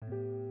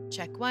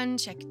Check one,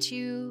 check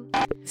two.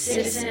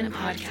 Citizen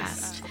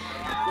Podcast.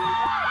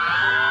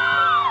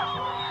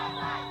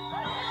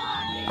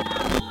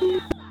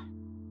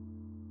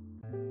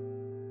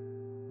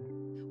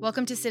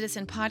 Welcome to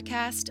Citizen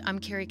Podcast. I'm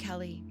Carrie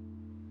Kelly.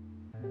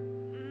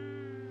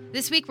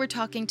 This week we're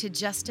talking to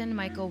Justin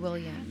Michael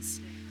Williams,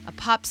 a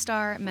pop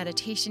star,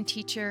 meditation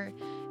teacher,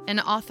 and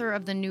author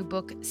of the new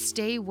book,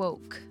 Stay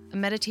Woke, a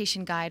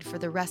meditation guide for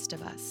the rest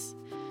of us.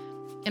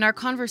 In our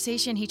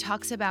conversation, he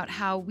talks about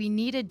how we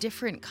need a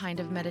different kind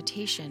of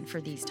meditation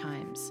for these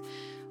times,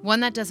 one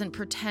that doesn't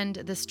pretend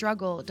the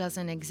struggle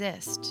doesn't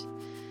exist.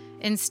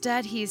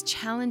 Instead, he is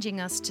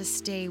challenging us to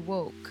stay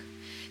woke.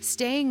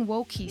 Staying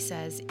woke, he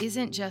says,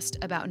 isn't just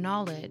about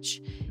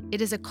knowledge.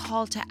 It is a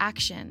call to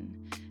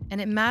action,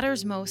 and it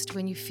matters most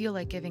when you feel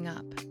like giving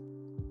up.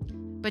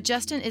 But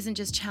Justin isn't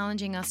just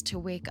challenging us to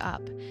wake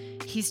up.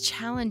 He's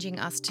challenging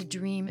us to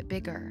dream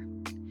bigger.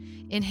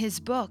 In his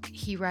book,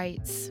 he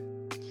writes,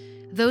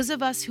 "Those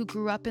of us who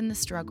grew up in the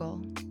struggle,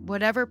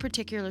 whatever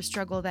particular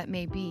struggle that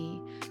may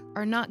be,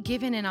 are not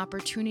given an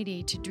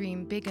opportunity to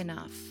dream big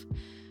enough.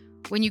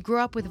 When you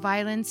grow up with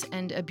violence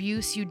and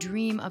abuse, you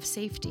dream of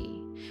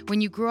safety.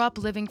 When you grow up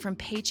living from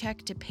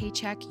paycheck to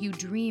paycheck, you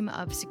dream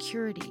of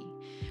security.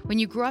 When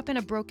you grow up in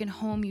a broken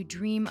home, you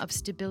dream of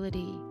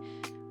stability.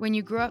 When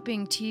you grow up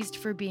being teased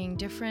for being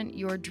different,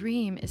 your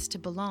dream is to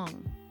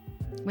belong.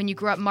 When you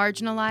grow up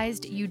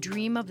marginalized, you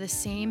dream of the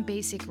same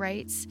basic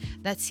rights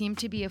that seem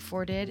to be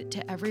afforded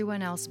to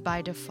everyone else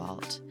by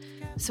default.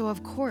 So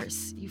of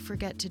course, you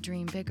forget to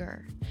dream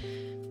bigger.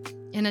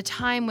 In a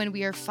time when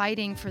we are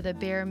fighting for the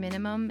bare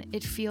minimum,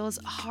 it feels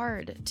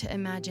hard to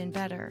imagine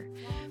better.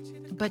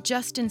 But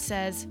Justin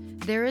says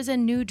there is a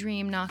new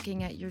dream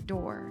knocking at your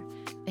door,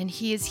 and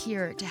he is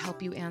here to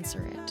help you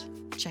answer it.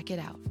 Check it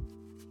out."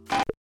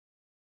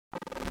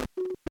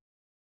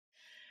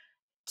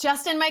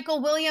 Justin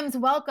Michael Williams,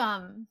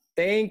 welcome.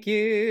 Thank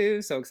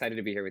you. So excited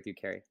to be here with you,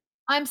 Carrie.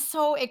 I'm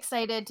so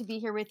excited to be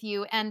here with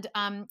you. And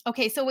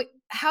okay, so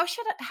how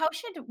should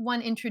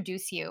one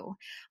introduce you?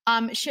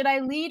 Should I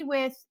lead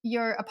with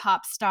you're a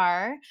pop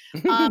star,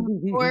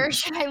 or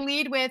should I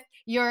lead with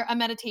you're a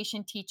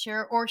meditation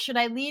teacher, or should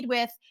I lead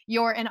with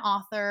you're an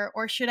author,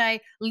 or should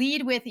I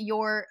lead with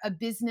you're a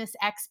business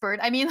expert?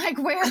 I mean, like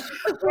where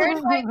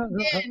do I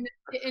begin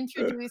to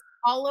introduce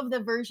all of the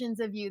versions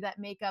of you that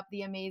make up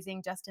the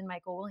amazing Justin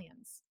Michael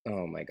Williams?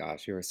 Oh my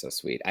gosh, you are so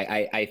sweet.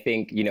 I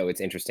think,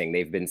 it's interesting.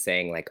 They've been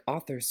saying like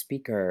author,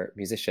 speaker,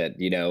 musician,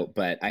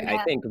 but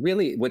I think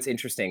really what's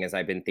interesting is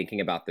I've been thinking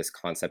about this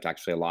concept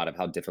actually a lot of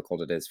how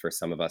difficult it is for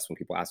some of us when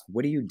people ask,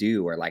 what do you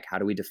do? Or like, how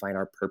do we define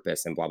our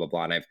purpose and blah, blah,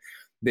 blah. And I've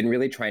been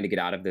really trying to get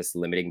out of this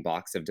limiting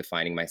box of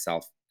defining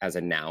myself as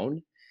a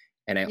noun.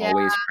 And I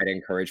always try to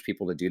encourage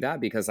people to do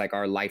that because like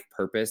our life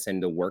purpose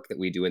and the work that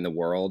we do in the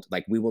world,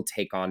 like we will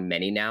take on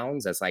many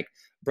nouns as like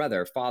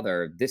brother,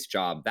 father, this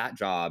job, that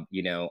job,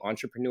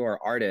 entrepreneur,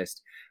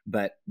 artist,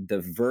 but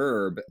the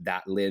verb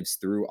that lives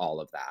through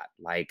all of that,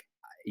 like,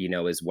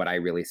 is what I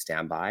really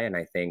stand by. And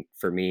I think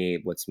for me,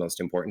 what's most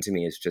important to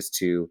me is just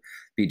to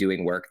be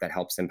doing work that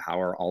helps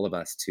empower all of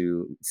us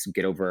to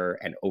get over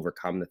and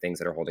overcome the things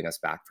that are holding us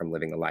back from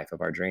living the life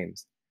of our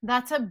dreams.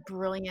 That's a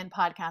brilliant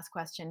podcast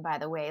question, by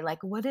the way.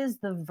 Like, what is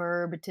the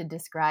verb to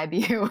describe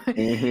you?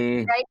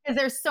 Mm-hmm. Right? Because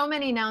there's so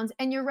many nouns,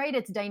 and you're right.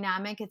 It's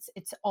dynamic.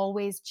 It's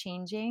always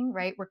changing,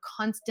 right? We're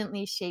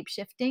constantly shape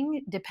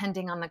shifting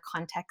depending on the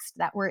context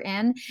that we're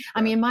in.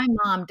 I mean, my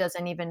mom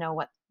doesn't even know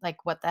what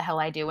the hell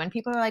I do. When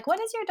people are like, "What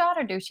does your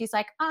daughter do?" She's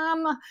like,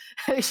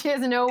 she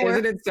has no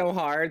word. Isn't it so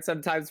hard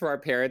sometimes for our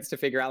parents to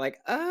figure out like,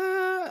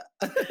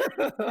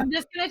 I'm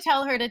just gonna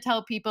tell her to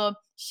tell people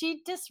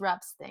she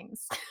disrupts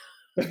things.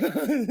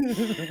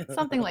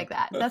 Something like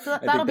that.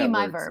 That'll be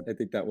my verb. I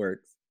think that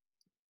works.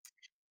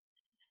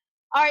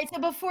 All right.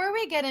 So before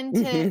we get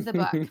into the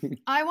book,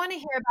 I want to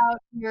hear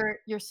about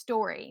your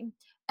story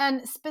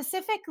and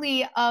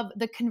specifically of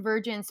the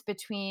convergence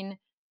between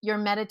your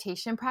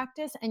meditation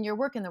practice and your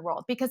work in the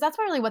world, because that's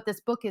really what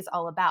this book is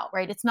all about,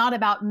 right? It's not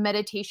about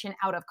meditation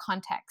out of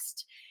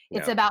context.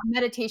 It's about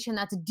meditation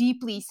that's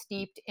deeply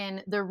steeped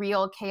in the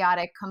real,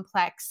 chaotic,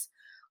 complex,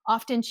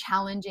 often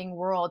challenging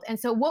world. And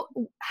so what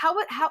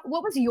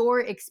was your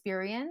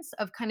experience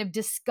of kind of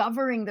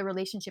discovering the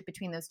relationship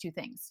between those two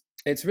things?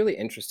 It's really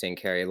interesting,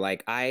 Carrie.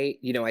 Like I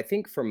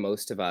think for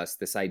most of us,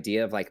 this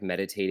idea of like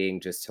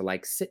meditating just to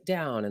like sit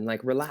down and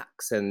like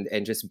relax and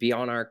just be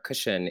on our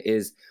cushion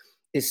is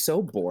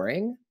so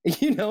boring,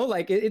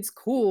 like it's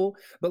cool.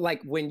 But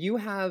like when you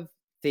have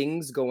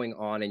things going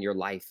on in your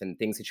life and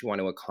things that you want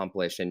to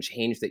accomplish and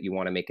change that you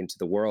want to make into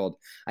the world,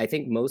 I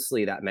think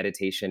mostly that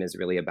meditation is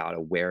really about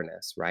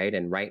awareness, right?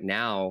 And right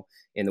now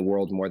in the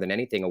world, more than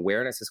anything,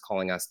 awareness is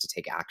calling us to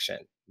take action,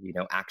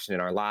 action in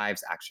our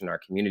lives, action in our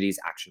communities,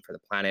 action for the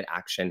planet,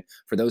 action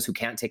for those who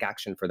can't take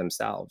action for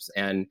themselves.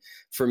 And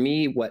for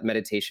me, what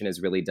meditation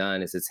has really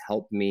done is it's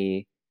helped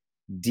me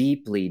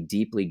deeply,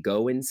 deeply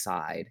go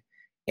inside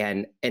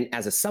and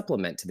as a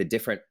supplement to the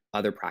different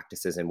other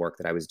practices and work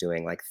that I was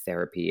doing, like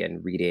therapy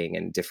and reading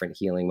and different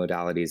healing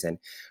modalities, and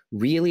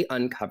really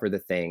uncover the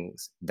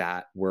things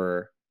that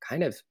were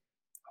kind of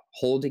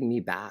holding me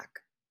back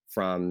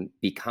from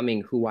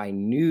becoming who I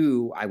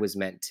knew I was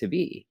meant to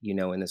be,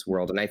 in this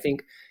world. And I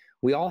think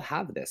we all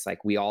have this,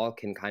 like we all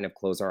can kind of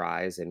close our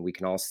eyes and we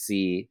can all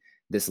see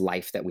this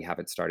life that we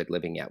haven't started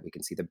living yet. We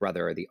can see the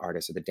brother or the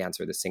artist or the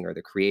dancer, or the singer, or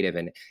the creative,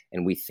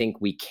 and we think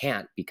we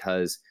can't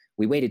because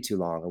we waited too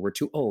long, or we're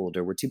too old,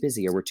 or we're too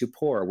busy, or we're too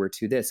poor, or we're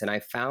too this. And I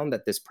found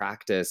that this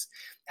practice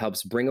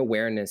helps bring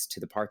awareness to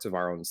the parts of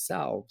our own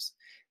selves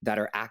that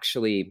are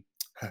actually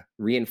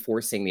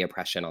reinforcing the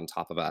oppression on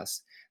top of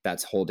us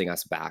that's holding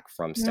us back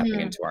from stepping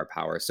Mm. into our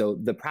power. So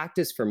the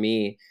practice for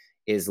me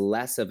is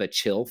less of a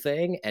chill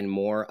thing and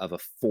more of a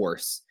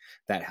force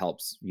that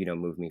helps,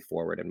 move me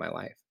forward in my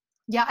life.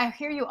 Yeah, I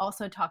hear you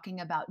also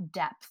talking about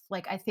depth.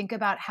 Like, I think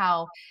about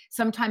how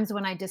sometimes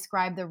when I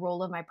describe the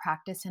role of my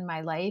practice in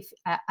my life,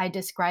 I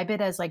describe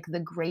it as like the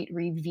great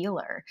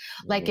revealer.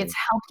 Like, Mhm. it's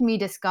helped me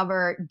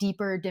discover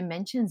deeper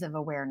dimensions of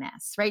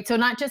awareness, right? So,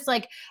 not just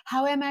like,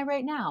 how am I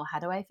right now? How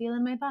do I feel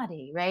in my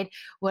body, right?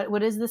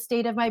 What is the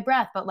state of my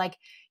breath? But like,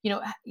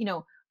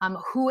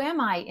 who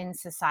am I in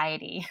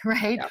society,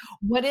 right? Yeah.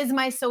 What is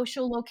my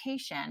social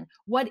location?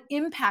 What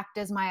impact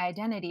does my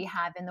identity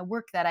have in the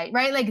work that I,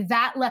 right? Like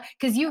that,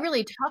 because you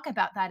really talk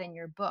about that in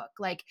your book.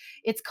 Like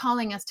it's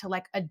calling us to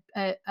like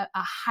a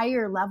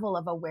higher level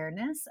of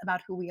awareness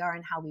about who we are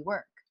and how we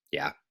work.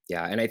 Yeah.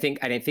 Yeah. And I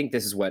think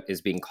this is what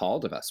is being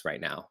called of us right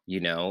now,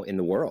 in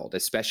the world,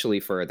 especially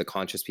for the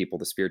conscious people,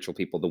 the spiritual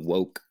people, the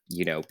woke,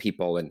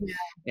 people. And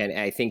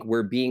I think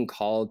we're being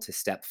called to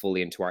step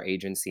fully into our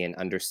agency and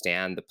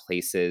understand the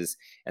places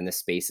and the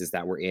spaces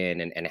that we're in,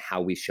 and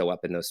how we show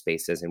up in those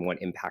spaces, and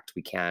what impact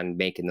we can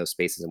make in those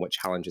spaces, and what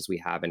challenges we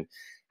have, and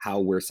how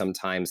we're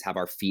sometimes have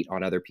our feet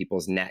on other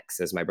people's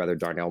necks, as my brother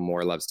Darnell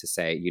Moore loves to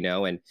say,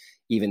 and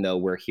even though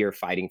we're here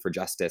fighting for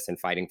justice and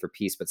fighting for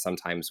peace, but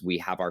sometimes we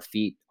have our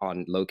feet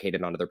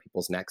located on other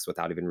people's necks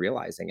without even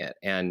realizing it.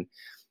 And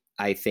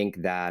I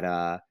think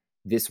that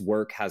this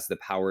work has the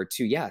power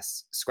to,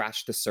 yes,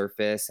 scratch the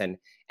surface and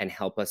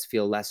help us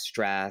feel less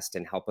stressed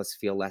and help us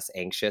feel less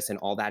anxious. And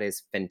all that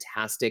is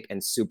fantastic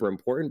and super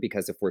important,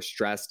 because if we're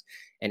stressed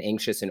and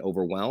anxious and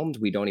overwhelmed,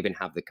 we don't even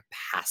have the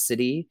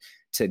capacity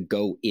to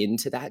go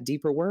into that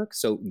deeper work.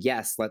 So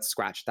yes, let's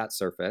scratch that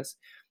surface,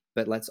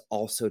 but let's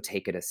also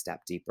take it a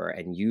step deeper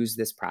and use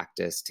this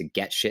practice to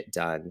get shit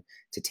done,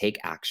 to take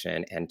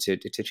action, and to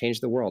change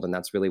the world. And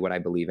that's really what I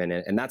believe in.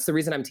 And that's the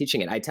reason I'm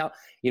teaching it.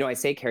 I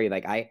say, Carrie,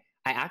 like I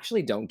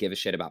actually don't give a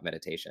shit about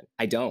meditation.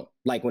 I don't.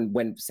 Like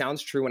when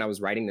sounds true, when I was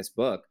writing this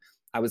book,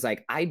 I was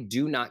like, I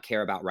do not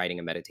care about writing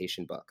a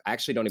meditation book. I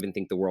actually don't even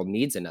think the world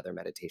needs another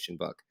meditation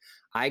book.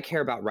 I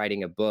care about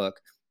writing a book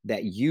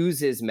that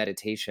uses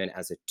meditation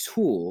as a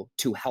tool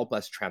to help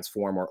us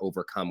transform or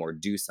overcome or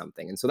do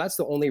something. And so that's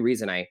the only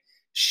reason I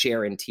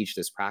share and teach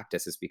this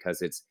practice, is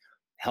because it's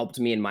helped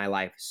me in my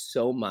life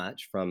so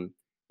much, from,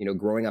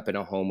 growing up in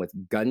a home with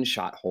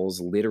gunshot holes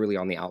literally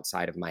on the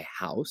outside of my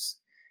house,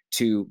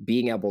 to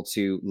being able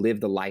to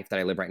live the life that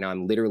I live right now.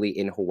 I'm literally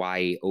in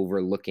Hawaii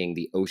overlooking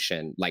the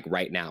ocean, like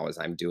right now, as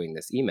I'm doing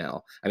this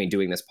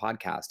doing this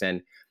podcast.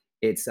 And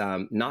it's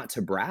not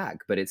to brag,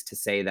 but it's to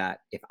say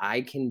that if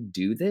I can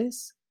do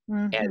this,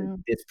 and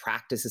Mhm. this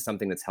practice is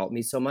something that's helped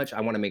me so much,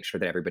 I want to make sure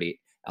that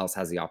everybody else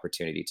has the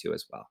opportunity to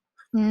as well.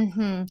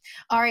 Mhm.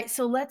 All right,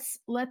 so let's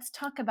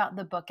talk about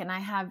the book, and I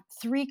have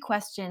 3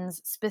 questions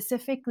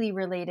specifically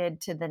related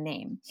to the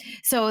name.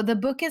 So the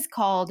book is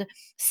called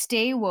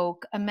Stay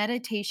Woke: A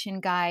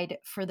Meditation Guide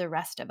for the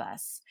Rest of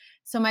Us.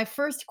 So my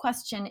first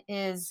question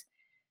is,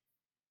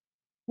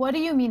 what do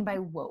you mean by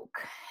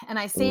woke? And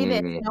I say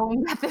this Mm.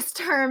 knowing that this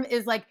term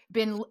is like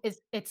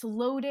it's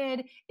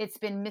loaded, it's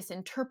been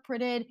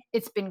misinterpreted,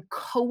 it's been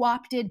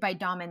co-opted by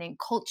dominant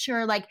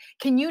culture. Like,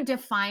 can you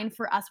define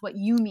for us what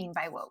you mean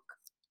by woke?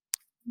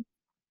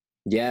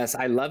 Yes,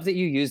 I love that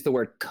you use the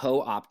word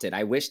co-opted.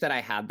 I wish that I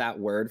had that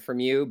word from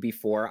you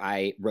before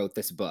I wrote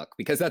this book,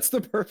 because that's the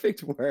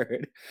perfect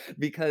word.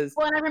 Because,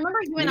 Well, and I remember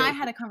you you and I know,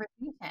 had a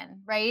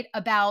conversation, right,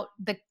 about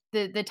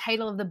the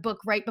title of the book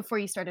right before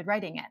you started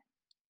writing it.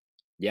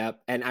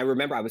 yep. And I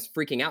remember I was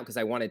freaking out because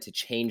I wanted to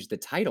change the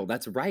title.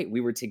 That's right.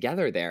 We were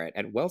together there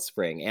at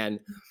Wellspring. And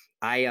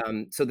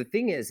so the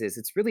thing is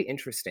it's really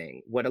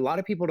interesting. What a lot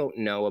of people don't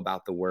know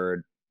about the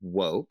word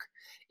woke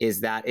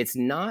is that it's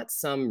not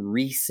some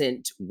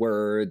recent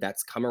word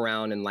that's come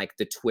around in like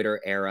the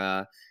Twitter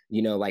era,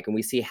 like when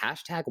we see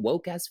hashtag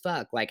woke as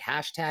fuck, like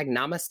hashtag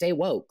namaste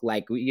woke,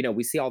 like,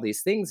 we see all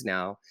these things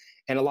now.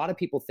 And a lot of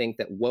people think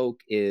that woke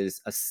is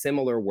a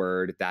similar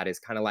word that is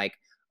kind of like,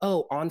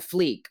 oh, on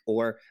fleek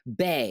or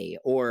bay,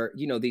 or,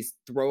 these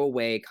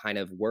throwaway kind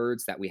of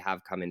words that we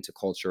have come into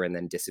culture and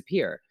then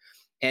disappear.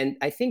 And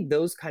I think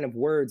those kind of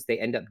words, they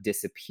end up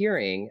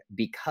disappearing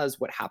because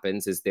what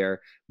happens is they're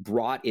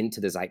brought into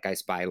the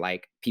zeitgeist by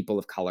like people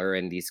of color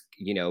and these,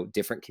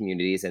 different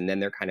communities. And then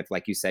they're kind of,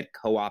 like you said,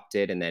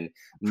 co-opted and then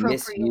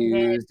Appropriated.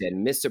 misused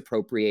and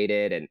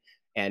misappropriated.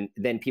 And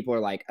then people are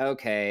like,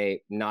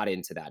 okay, not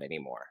into that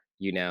anymore,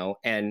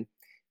 and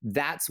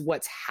that's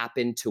what's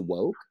happened to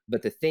woke.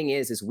 But the thing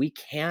is we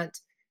can't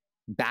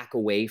back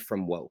away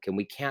from woke, and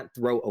we can't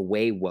throw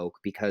away woke,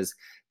 because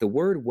the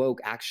word woke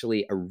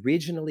actually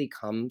originally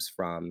comes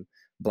from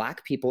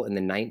Black people in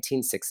the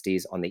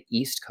 1960s on the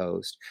East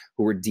Coast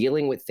who were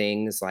dealing with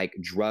things like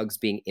drugs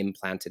being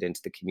implanted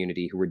into the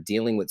community, who were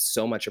dealing with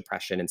so much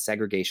oppression and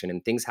segregation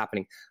and things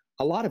happening,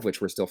 a lot of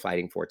which we're still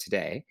fighting for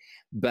today.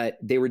 But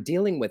they were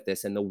dealing with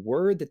this, and the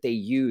word that they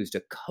used,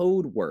 a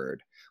code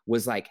word,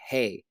 was like,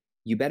 hey,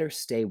 you better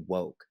stay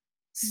woke.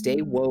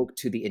 Stay woke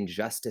to the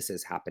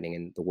injustices happening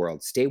in the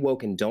world. Stay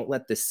woke and don't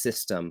let the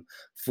system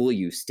fool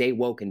you. Stay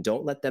woke and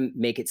don't let them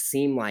make it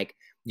seem like,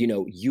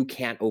 you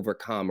can't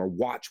overcome, or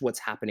watch what's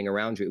happening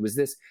around you. It was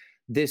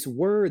this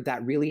word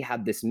that really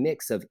had this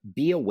mix of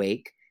be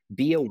awake,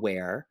 be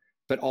aware,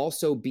 but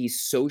also be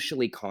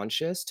socially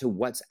conscious to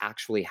what's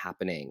actually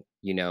happening,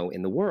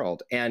 in the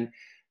world. And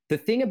the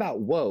thing about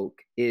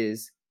woke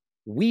is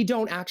we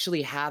don't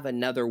actually have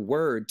another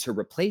word to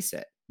replace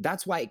it.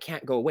 That's why it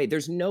can't go away.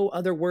 There's no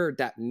other word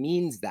that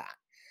means that.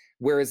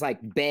 Whereas like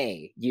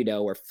bay,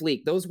 or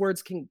fleek, those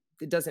words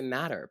it doesn't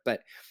matter.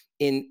 But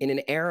in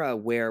an era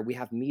where we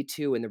have Me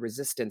Too and the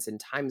resistance and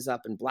Time's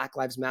Up and Black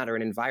Lives Matter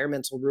and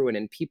environmental ruin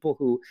and people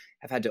who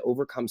have had to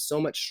overcome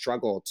so much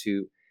struggle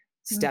to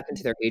step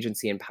into their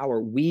agency and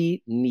power,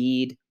 we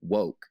need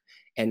woke.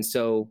 And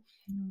so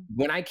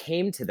when I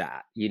came to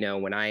that,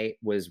 when I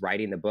was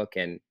writing the book,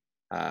 and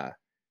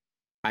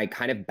I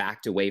kind of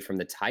backed away from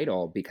the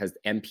title because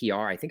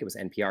NPR, I think it was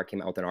NPR,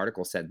 came out with an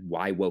article said,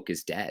 "Why woke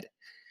is dead."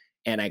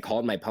 And I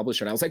called my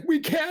publisher and I was like,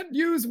 we can't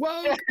use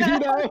woke,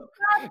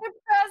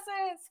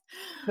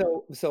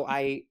 So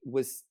I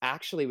was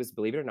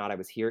believe it or not, I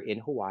was here in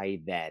Hawaii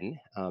then,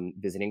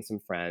 visiting some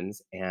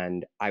friends,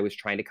 and I was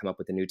trying to come up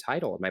with a new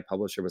title. And my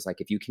publisher was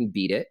like, if you can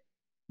beat it,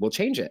 we'll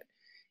change it.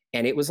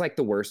 And it was like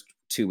the worst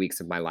 2 weeks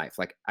of my life.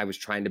 Like I was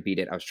trying to beat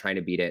it.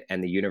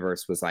 And the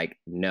universe was like,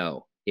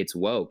 no, it's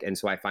woke. And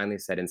so I finally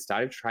said,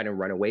 instead of trying to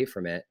run away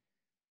from it,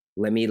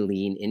 let me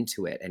lean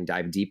into it and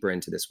dive deeper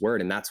into this word.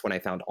 And that's when I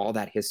found all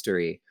that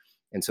history.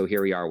 And so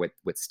here we are with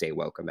Stay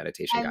Woke, a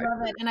meditation guide. I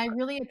love it. And I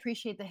really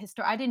appreciate the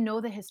I didn't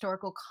know the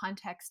historical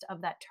context of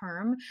that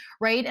term,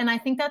 right? And I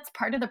think that's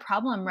part of the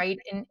problem, right?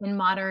 In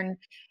modern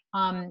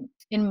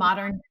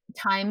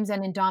times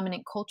and in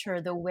dominant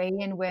culture, the way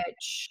in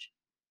which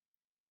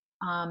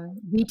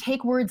we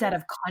take words out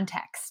of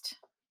context,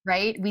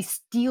 right? We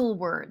steal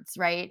words,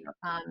 right?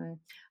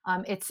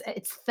 It's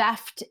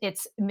theft,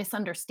 it's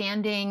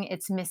misunderstanding,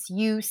 it's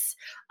misuse.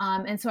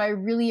 And so I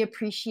really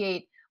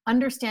appreciate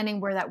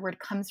understanding where that word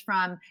comes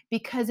from,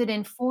 because it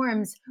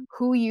informs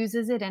who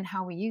uses it and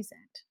how we use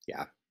it.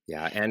 Yeah.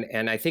 Yeah.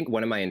 And I think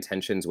one of my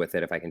intentions with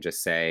it, if I can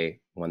just say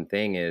one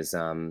thing, is,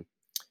 I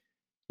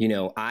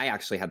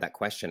actually had that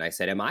question. I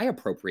said, am I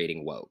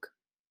appropriating woke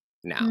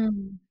now?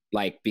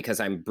 Like, because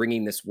I'm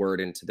bringing this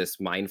word into this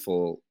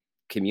mindful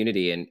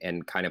community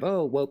and kind of,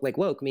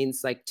 woke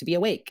means like to be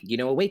awake,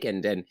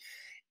 awakened.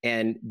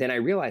 And then I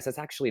realized that's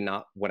actually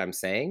not what I'm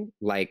saying.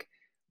 Like,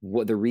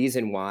 the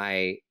reason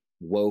why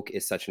woke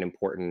is such an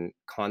important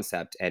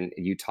concept, and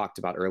you talked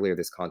about earlier,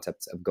 this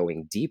concept of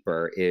going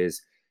deeper,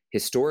 is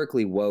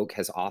historically woke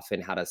has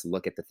often had us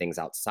look at the things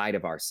outside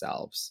of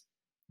ourselves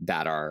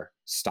that are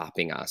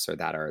stopping us, or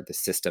that are the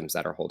systems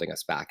that are holding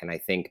us back. And I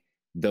think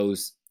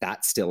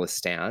that still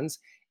stands.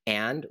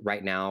 And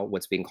right now,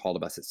 what's being called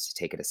of us is to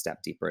take it a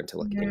step deeper into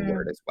looking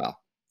inward as well,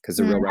 because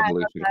the real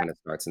revolution kind of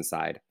starts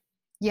inside.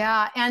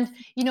 Yeah. And,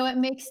 it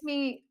makes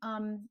me,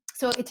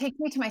 so it takes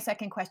me to my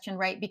second question,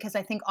 right? Because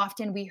I think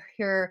often we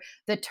hear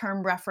the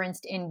term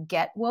referenced in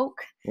Get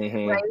Woke,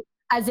 right?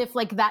 As if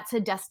like that's a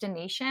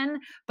destination,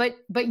 but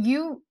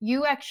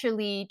you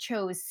actually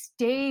chose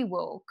Stay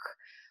Woke,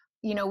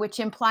 which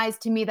implies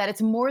to me that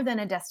it's more than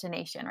a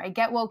destination, right?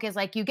 Get Woke is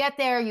like you get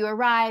there, you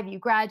arrive, you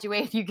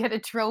graduate, you get a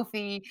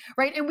trophy,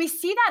 right? And we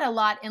see that a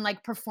lot in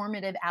like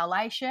performative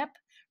allyship,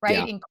 right?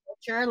 Yeah. In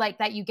culture, like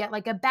that you get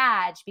like a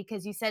badge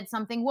because you said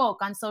something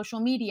woke on social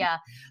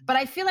media. But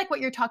I feel like what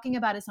you're talking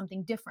about is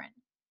something different.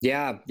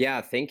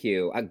 Yeah. Thank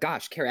you.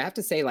 Gosh, Carrie, I have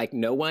to say, like,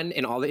 no one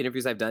in all the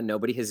interviews I've done,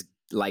 nobody has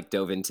like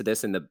dove into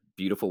this in the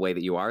beautiful way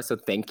that you are. So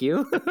thank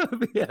you.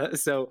 Yeah.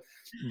 So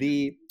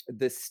the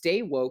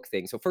Stay Woke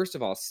thing. So first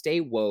of all, Stay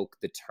Woke,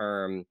 the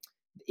term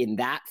in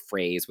that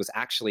phrase was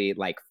actually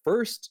like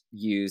first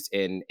used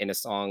in a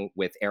song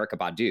with Erykah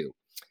Badu,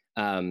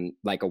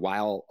 like a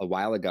while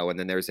ago. And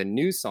then there's a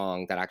new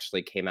song that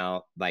actually came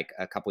out like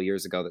a couple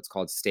years ago that's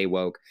called Stay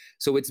Woke.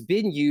 So it's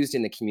been used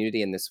in the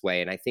community in this way.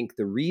 And I think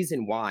the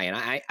reason why, and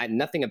I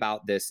nothing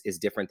about this is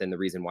different than the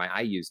reason why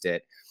I used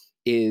it,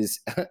 is,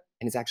 and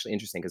it's actually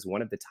interesting because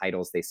one of the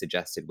titles they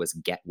suggested was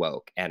Get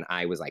Woke. And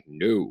I was like,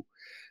 no,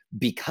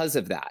 because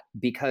of that,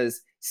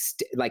 because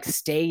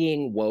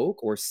staying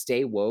woke or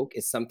stay woke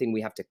is something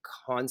we have to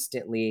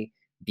constantly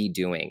be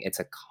doing.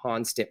 It's a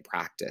constant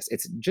practice.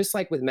 It's just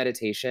like with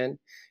meditation.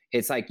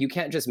 It's like, you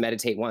can't just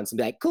meditate once and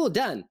be like, cool,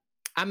 done.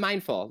 I'm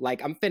mindful.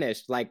 Like, I'm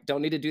finished. Like,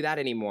 don't need to do that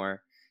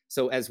anymore.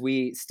 So as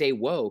we stay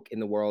woke in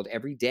the world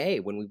every day,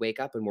 when we wake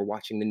up and we're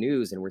watching the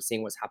news and we're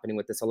seeing what's happening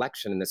with this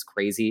election and this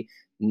crazy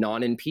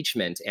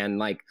non-impeachment and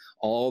like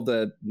all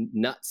the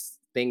nuts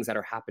things that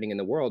are happening in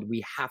the world,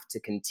 we have to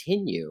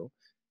continue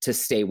to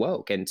stay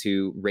woke and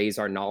to raise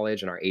our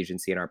knowledge and our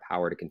agency and our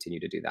power to continue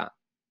to do that.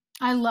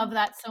 I love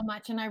that so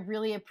much, and I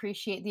really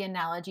appreciate the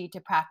analogy to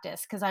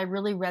practice because I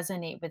really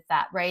resonate with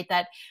that, right?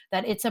 That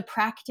it's a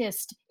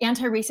practice.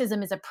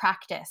 Anti-racism is a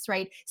practice,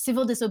 right?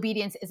 Civil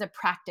disobedience is a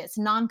practice.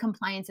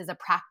 Non-compliance is a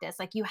practice.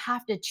 Like you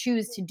have to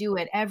choose to do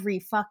it every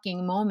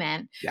fucking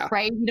moment, Yeah.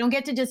 right? You don't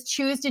get to just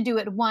choose to do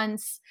it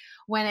once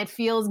when it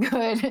feels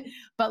good,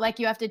 but like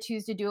you have to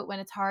choose to do it when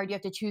it's hard. You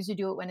have to choose to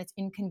do it when it's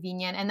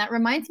inconvenient. And that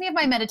reminds me of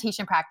my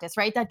meditation practice,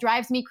 right? That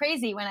drives me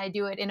crazy when I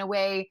do it in a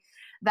way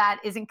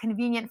that isn't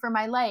convenient for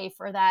my life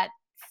or that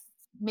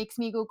makes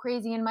me go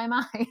crazy in my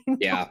mind.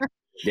 Yeah.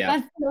 Yeah.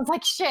 That feels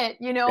like shit,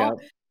 you know? Yeah.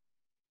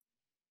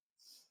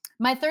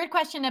 My third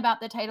question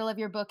about the title of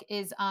your book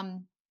is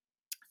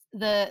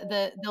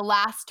the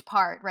last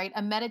part, right?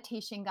 A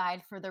meditation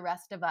guide for the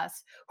rest of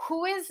us.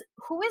 Who is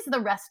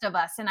the rest of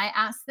us? And I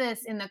ask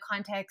this in the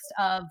context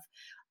of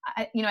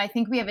I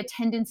think we have a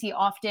tendency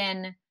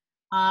often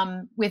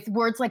with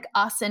words like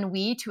us and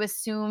we to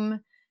assume,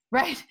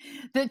 right?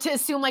 To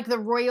assume like the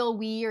royal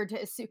we, or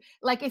to assume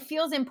like it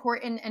feels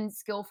important and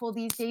skillful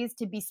these days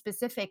to be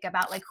specific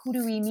about like who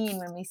do we mean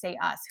when we say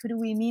us? Who do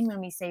we mean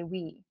when we say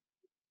we?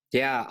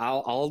 Yeah,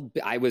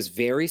 I was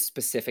very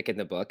specific in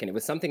the book, and it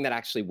was something that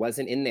actually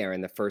wasn't in there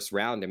in the first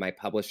round, and my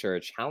publisher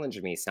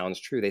challenged me. Sounds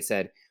true. They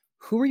said,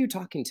 "Who are you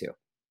talking to?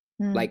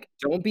 Mm, Like,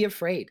 don't be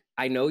afraid.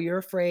 I know you're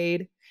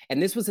afraid."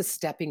 And this was a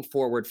stepping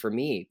forward for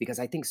me because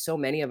I think so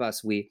many of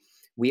us we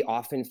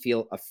often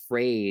feel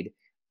afraid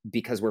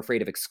because we're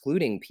afraid of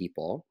excluding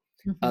people,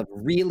 mhm, of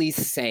really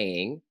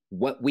saying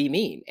what we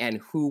mean and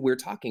who we're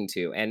talking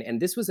to.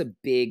 And this was a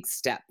big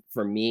step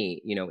for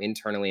me,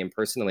 internally and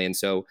personally. And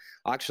so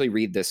I'll actually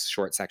read this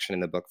short section in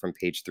the book from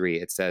page 3.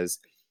 It says,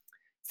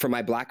 "For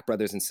my Black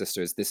brothers and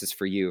sisters, this is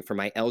for you. For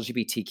my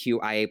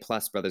LGBTQIA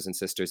plus brothers and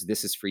sisters,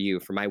 this is for you.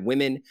 For my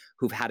women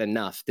who've had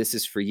enough, this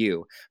is for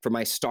you. For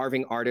my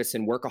starving artists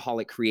and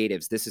workaholic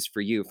creatives, this is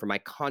for you. For my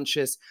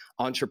conscious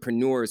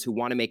entrepreneurs who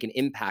want to make an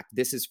impact,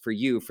 this is for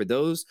you. For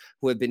those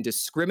who have been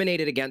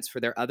discriminated against for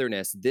their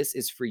otherness, this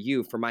is for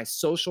you. For my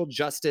social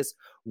justice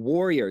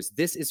warriors,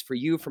 this is for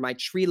you. For my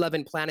tree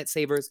loving planet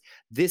savers,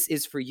 this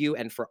is for you.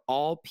 And for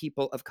all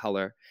people of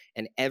color,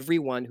 and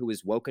everyone who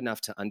is woke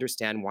enough to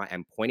understand why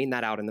I'm pointing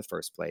that out in the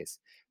first place,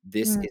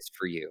 this mm, is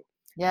for you.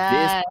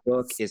 This yes.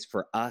 book is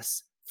for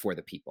us, for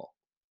the people."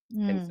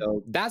 And Mm,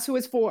 so that's who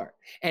it's for.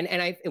 And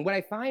what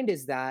I find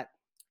is that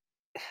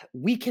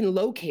we can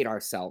locate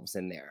ourselves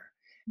in there.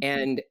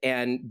 mhm,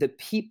 And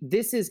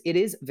this is it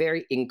is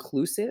very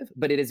inclusive,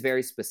 but it is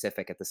very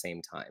specific at the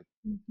same time,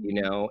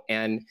 mhm,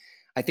 and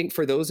I think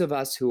for those of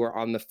us who are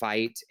on the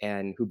fight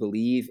and who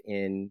believe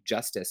in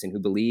justice and who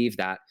believe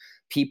that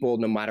people,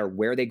 no matter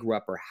where they grew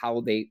up or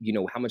how they,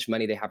 how much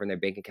money they have in their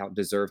bank account,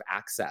 deserve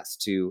access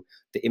to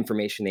the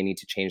information they need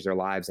to change their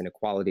lives and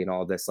equality and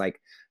all of this,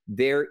 like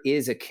there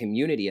is a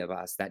community of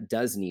us that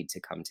does need to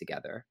come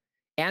together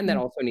and that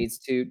mm, also needs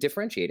to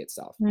differentiate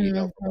itself, from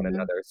one mhm.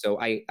 another. So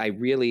I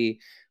really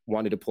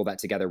wanted to pull that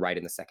together right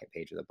in the second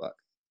page of the book.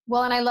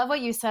 Well, and I love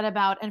what you said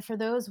about, and for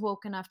those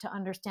woke enough to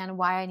understand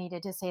why I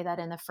needed to say that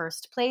in the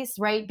first place,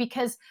 right?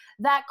 Because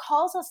that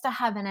calls us to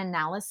have an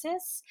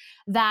analysis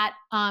that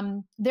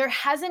there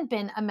hasn't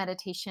been a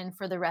meditation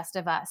for the rest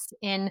of us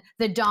in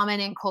the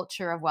dominant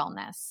culture of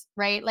wellness,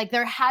 right? Like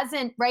there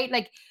hasn't, right?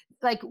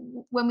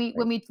 When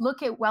we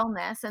look at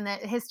wellness and the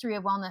history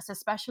of wellness,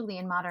 especially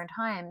in modern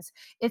times,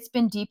 it's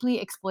been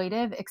deeply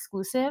exploitive,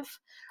 exclusive,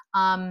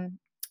 um,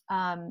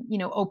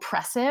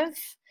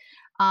 oppressive.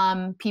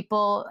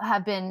 People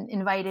have been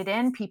invited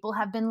in, people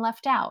have been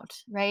left out,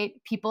 right?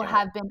 People Yeah,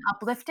 have been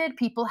uplifted,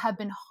 people have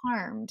been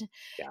harmed.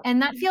 yeah, And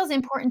that feels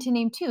important to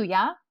name too,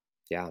 yeah?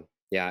 yeah,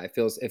 yeah.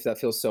 If that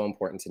feels so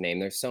important to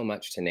name. There's so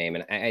much to name,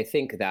 and I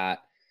think that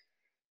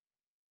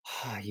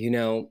you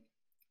know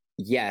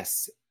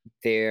yes,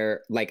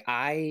 there like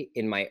I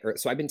in my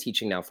so I've been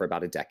teaching now for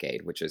about a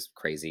decade, which is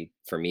crazy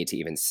for me to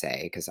even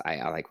say because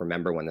I like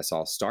remember when this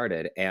all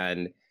started.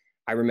 And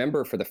I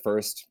remember for the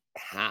first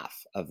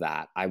half of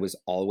that, I was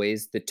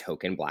always the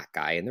token Black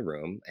guy in the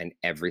room, and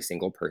every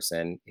single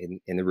person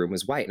in the room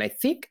was white. And I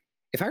think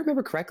if I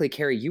remember correctly,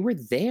 Carrie, you were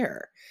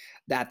there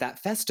that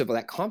festival,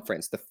 that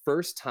conference, the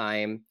first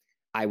time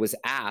I was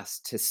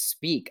asked to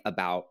speak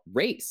about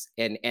race.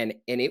 And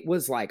it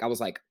was like, I was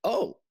like,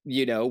 oh,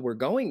 we're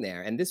going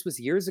there. And this was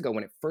years ago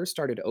when it first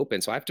started to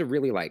open. So I have to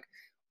really like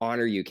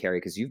honor you, Carrie,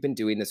 because you've been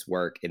doing this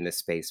work in this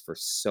space for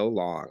so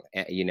long,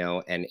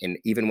 and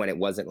even when it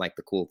wasn't like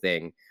the cool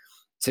thing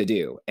to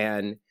do.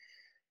 And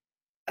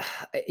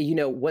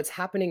what's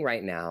happening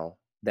right now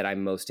that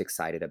I'm most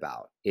excited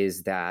about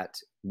is that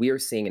we are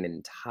seeing an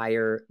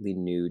entirely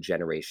new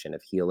generation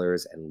of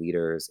healers and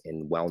leaders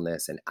in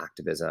wellness and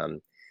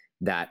activism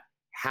that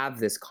have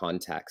this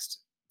context,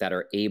 that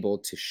are able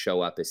to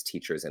show up as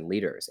teachers and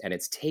leaders. And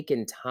it's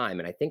taken time.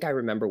 And I think I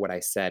remember what I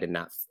said in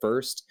that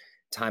first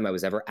time I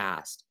was ever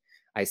asked.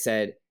 I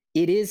said,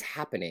 it is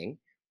happening.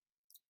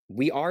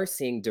 We are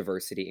seeing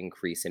diversity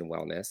increase in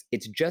wellness.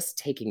 It's just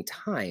taking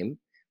time.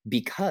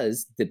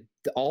 because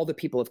all the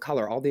people of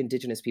color, all the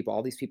indigenous people,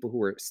 all these people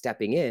who are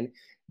stepping in,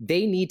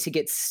 they need to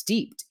get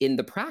steeped in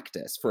the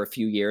practice for a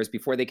few years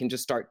before they can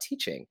just start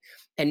teaching.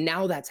 And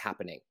now that's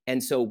happening.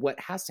 And so what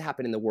has to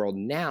happen in the world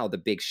now, the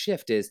big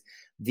shift is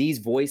these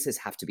voices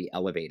have to be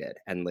elevated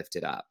and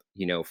lifted up,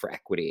 for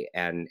equity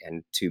and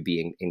to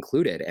being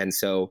included. And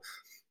so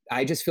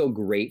I just feel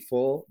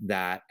grateful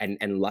that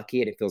and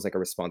lucky, and it feels like a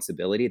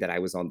responsibility that I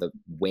was on the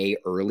way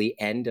early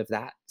end of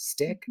that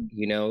stick,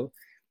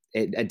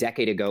 a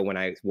decade ago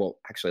well,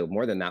 actually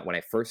more than that, when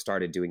I first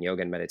started doing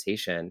yoga and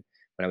meditation,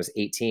 when I was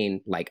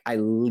 18, like I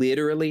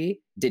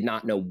literally did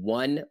not know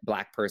one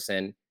Black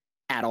person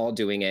at all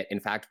doing it. In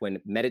fact,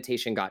 when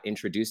meditation got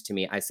introduced to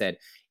me, I said,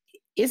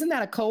 isn't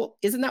that a cult?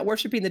 Isn't that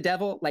worshiping the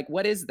devil? Like,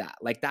 what is that?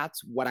 Like,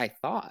 that's what I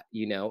thought,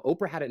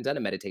 Oprah hadn't done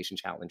a meditation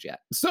challenge yet.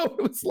 So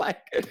it was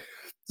like,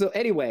 so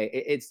anyway,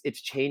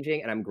 it's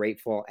changing and I'm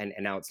grateful. And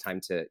now it's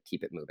time to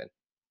keep it moving.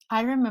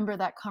 I remember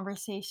that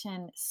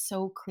conversation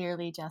so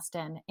clearly,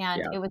 Justin.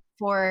 And Yeah. it was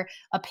for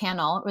a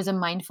panel. It was a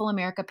Mindful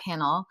America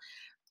panel.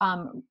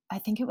 I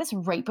think it was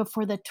right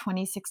before the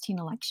 2016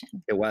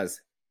 election. It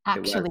was.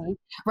 Actually,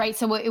 right.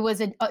 So it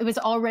was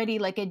already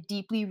like a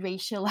deeply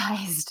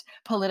racialized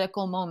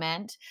political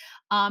moment.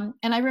 And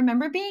I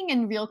remember being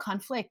in real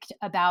conflict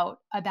about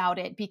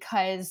it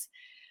because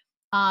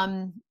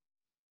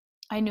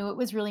I knew it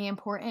was really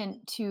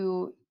important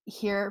to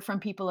hear from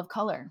people of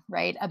color,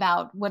 right,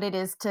 about what it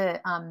is to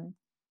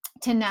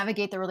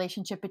navigate the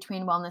relationship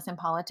between wellness and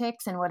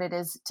politics, and what it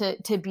is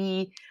to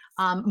be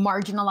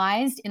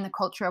marginalized in the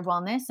culture of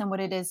wellness, and what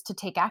it is to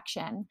take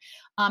action.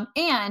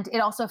 And it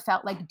also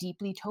felt like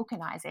deeply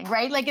tokenizing,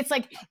 right? Like, it's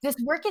like this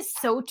work is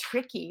so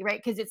tricky,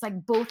 right? Because it's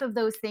like both of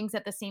those things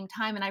at the same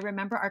time. And I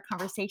remember our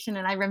conversation,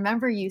 and I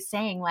remember you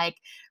saying, like,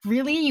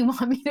 really, you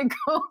want me to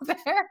go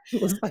there?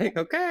 It was like,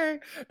 okay.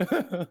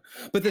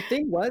 But the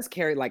thing was,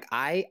 Carrie, like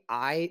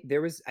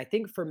there was, I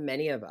think for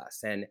many of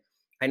us, and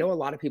I know a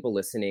lot of people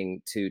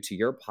listening to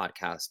your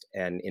podcast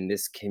and in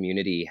this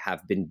community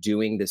have been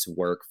doing this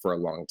work for a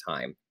long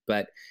time.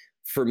 But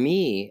for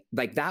me,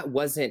 like that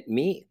wasn't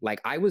me. Like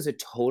I was a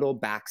total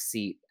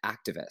backseat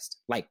activist,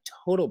 like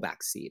total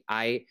backseat.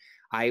 I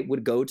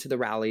would go to the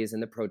rallies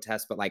and the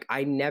protests, but like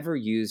I never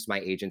used my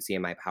agency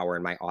and my power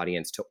and my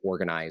audience to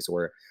organize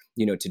or,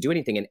 to do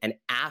anything. And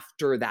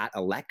after that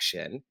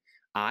election,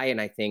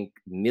 I think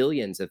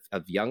millions of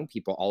young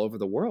people all over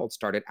the world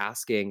started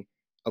asking,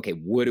 okay,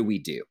 what do we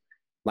do?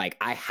 Like,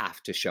 I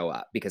have to show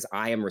up because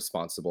I am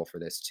responsible for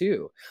this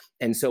too.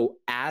 And so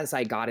as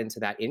I got into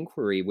that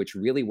inquiry, which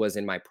really was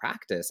in my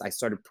practice, I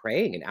started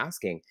praying and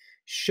asking,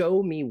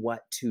 show me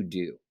what to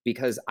do.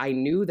 Because I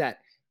knew that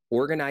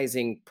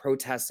organizing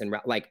protests and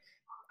like,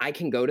 I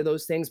can go to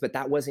those things, but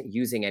that wasn't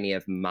using any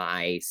of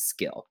my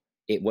skill.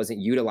 It wasn't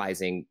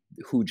utilizing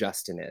who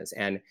Justin is.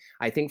 And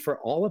I think for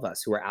all of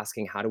us who are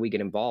asking, how do we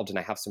get involved? And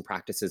I have some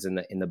practices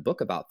in the book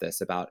about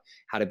this, about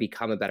how to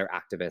become a better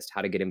activist,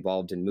 how to get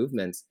involved in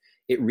movements.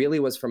 It really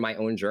was from my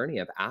own journey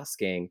of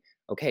asking,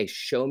 okay,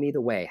 show me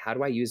the way. How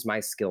do I use my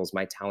skills,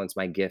 my talents,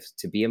 my gifts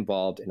to be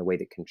involved in a way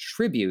that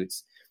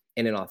contributes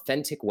in an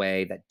authentic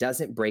way that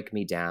doesn't break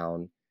me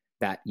down,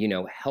 that,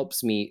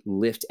 helps me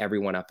lift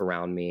everyone up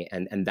around me.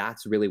 And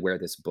that's really where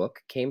this book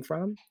came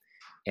from.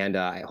 And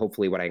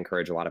hopefully what I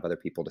encourage a lot of other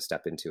people to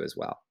step into as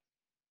well.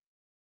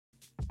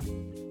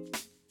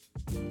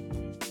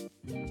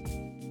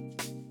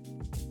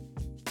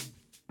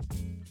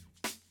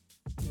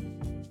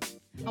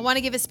 I want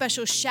to give a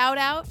special shout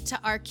out to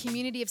our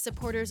community of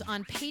supporters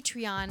on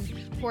Patreon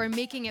who are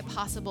making it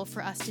possible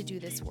for us to do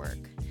this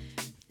work.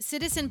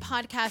 Citizen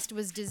Podcast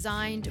was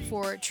designed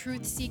for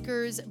truth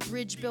seekers,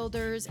 bridge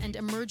builders, and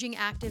emerging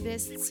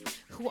activists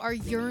who are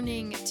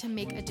yearning to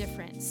make a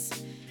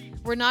difference.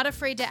 We're not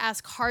afraid to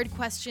ask hard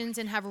questions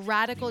and have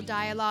radical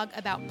dialogue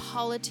about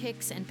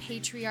politics and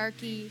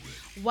patriarchy,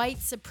 white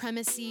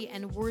supremacy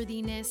and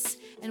worthiness,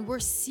 and we're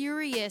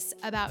serious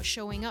about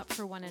showing up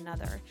for one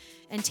another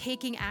and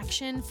taking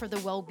action for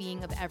the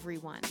well-being of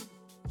everyone.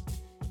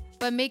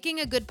 But making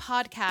a good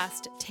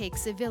podcast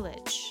takes a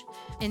village,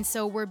 and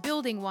so we're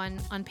building one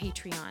on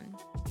Patreon.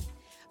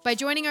 By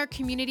joining our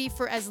community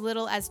for as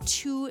little as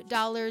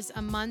 $2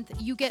 a month,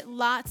 you get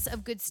lots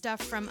of good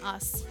stuff from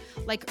us,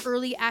 like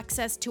early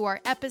access to our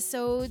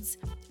episodes,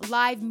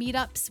 live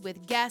meetups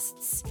with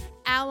guests,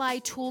 ally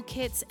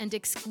toolkits, and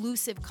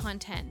exclusive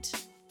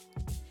content.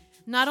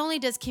 Not only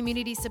does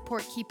community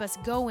support keep us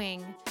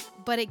going,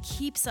 but it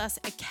keeps us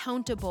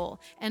accountable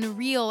and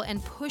real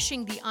and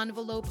pushing the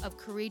envelope of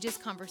courageous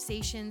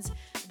conversations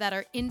that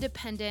are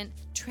independent,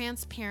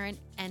 transparent,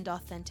 and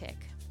authentic.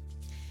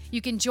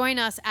 You can join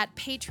us at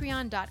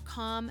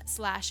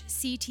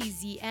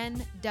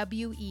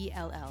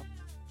patreon.com/CTZNWELL.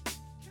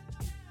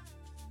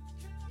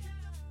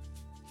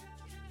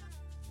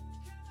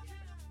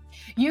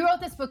 You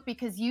wrote this book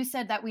because you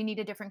said that we need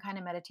a different kind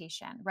of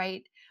meditation,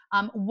 right?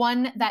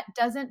 One that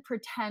doesn't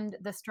pretend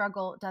the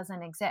struggle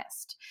doesn't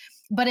exist.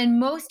 But in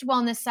most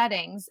wellness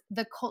settings,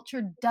 the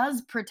culture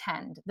does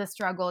pretend the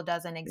struggle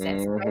doesn't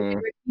exist, right? Hmm.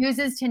 It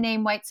refuses to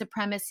name white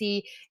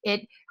supremacy.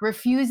 It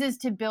refuses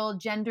to build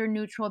gender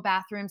neutral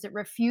bathrooms. It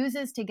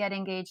refuses to get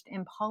engaged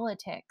in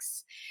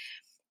politics.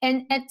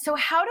 And so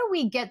how do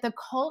we get the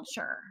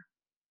culture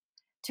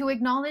to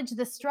acknowledge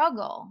the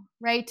struggle,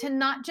 right? To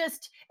not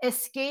just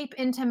escape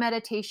into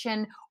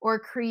meditation or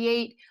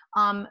create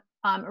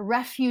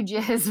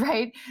refuges,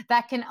 right?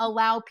 That can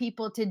allow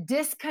people to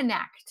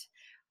disconnect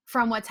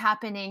from what's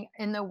happening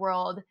in the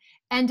world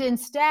and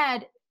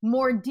instead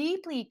more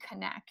deeply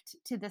connect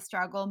to the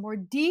struggle, more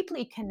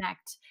deeply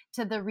connect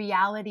to the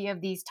reality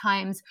of these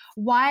times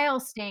while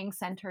staying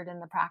centered in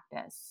the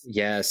practice.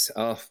 Yes.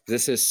 Oh,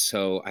 this is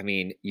so, I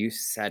mean, you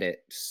said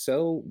it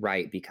so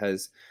right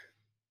because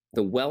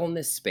the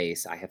wellness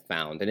space I have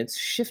found, and it's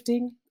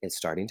shifting, it's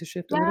starting to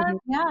shift a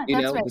little Yeah, bit,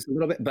 yeah, that's right. just a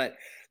little bit,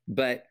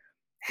 but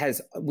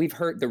has we've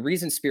heard the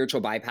reason spiritual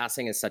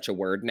bypassing is such a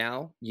word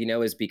now,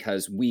 is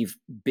because we've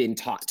been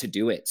taught to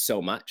do it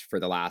so much for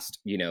the last,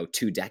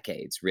 2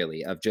 decades,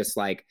 really, of just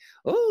like,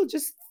 oh,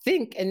 just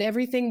think and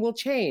everything will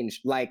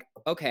change. Like,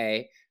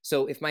 okay,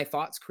 so if my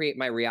thoughts create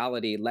my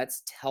reality,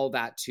 let's tell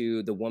that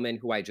to the woman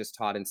who I just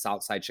taught in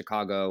Southside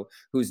Chicago,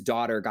 whose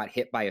daughter got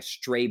hit by a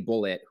stray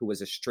bullet, who was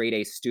a straight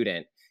A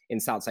student in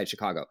Southside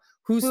Chicago.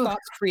 Whose Oof,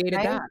 thoughts created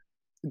right? that?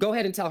 Go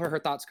ahead and tell her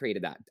thoughts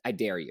created that. I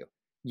dare you.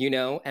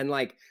 And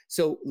like,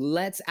 so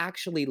let's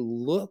actually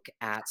look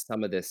at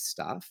some of this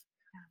stuff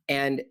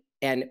and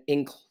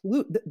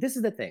include this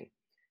is the thing.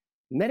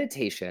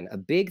 Meditation, a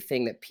big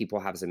thing that people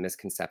have as a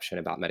misconception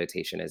about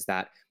meditation is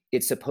that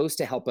it's supposed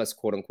to help us,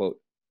 quote unquote,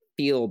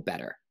 feel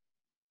better,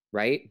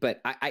 right?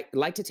 But I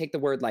like to take the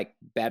word like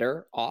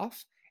better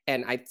off,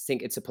 and I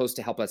think it's supposed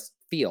to help us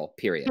feel,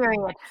 period.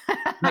 Period.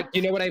 Like,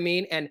 you know what I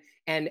mean? And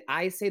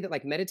I say that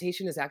like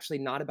meditation is actually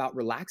not about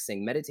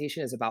relaxing.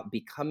 Meditation is about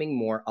becoming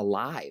more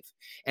alive.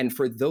 And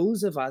for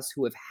those of us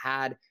who have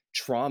had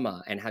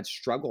trauma and had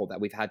struggle that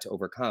we've had to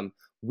overcome,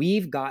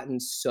 we've gotten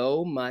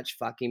so much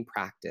fucking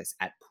practice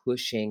at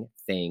pushing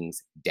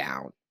things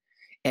down.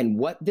 And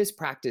what this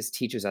practice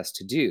teaches us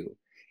to do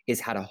is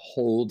how to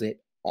hold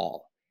it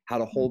all, how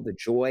to hold the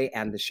joy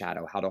and the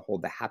shadow, how to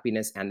hold the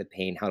happiness and the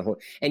pain, how to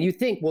hold. And you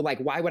think, well, like,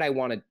 why would I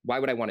want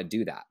to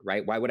do that?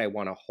 Right? Why would I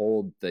want to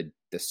hold the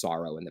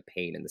sorrow and the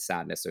pain and the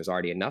sadness? There's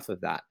already enough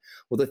of that.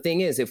 Well, the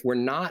thing is, if we're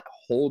not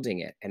holding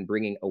it and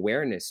bringing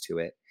awareness to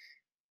it,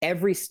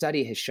 every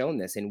study has shown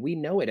this, and we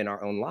know it in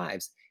our own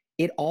lives.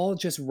 It all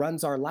just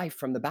runs our life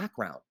from the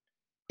background.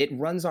 It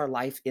runs our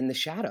life in the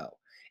shadow.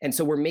 And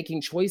so we're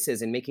making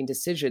choices and making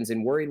decisions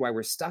and worried why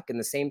we're stuck in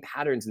the same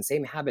patterns and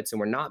same habits, and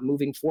we're not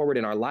moving forward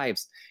in our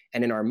lives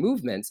and in our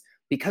movements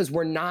because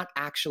we're not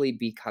actually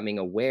becoming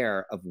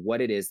aware of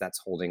what it is that's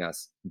holding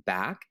us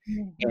back,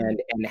 Mhm.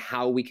 and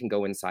how we can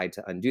go inside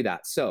to undo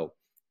that. So,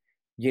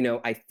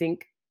 I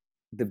think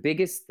the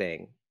biggest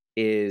thing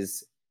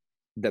is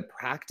the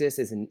practice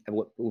is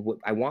what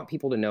I want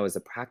people to know is the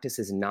practice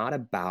is not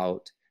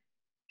about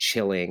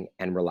chilling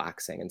and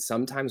relaxing. And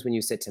sometimes when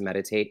you sit to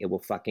meditate, it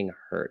will fucking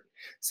hurt.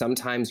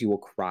 Sometimes you will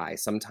cry.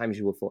 Sometimes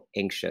you will feel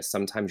anxious.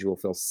 Sometimes you will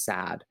feel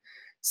sad.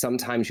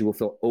 Sometimes you will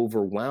feel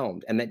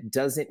overwhelmed. And that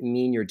doesn't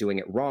mean you're doing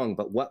it wrong.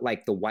 But what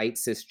like the white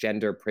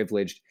cisgender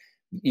privileged,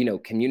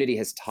 community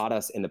has taught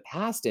us in the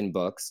past in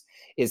books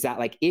is that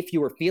like if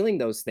you were feeling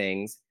those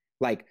things,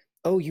 like,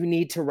 oh, you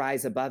need to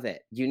rise above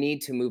it. You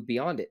need to move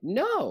beyond it.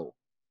 No.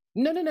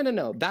 No, no, no, no,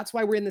 no. That's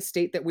why we're in the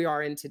state that we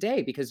are in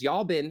today, because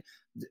y'all been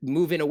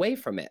moving away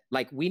from it.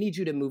 Like we need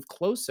you to move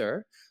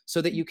closer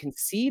so that you can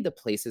see the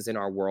places in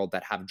our world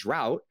that have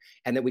drought,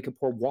 and that we can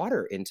pour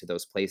water into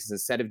those places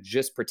instead of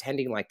just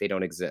pretending like they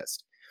don't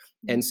exist.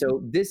 And Mhm.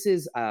 so this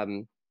is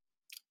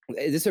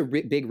a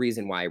big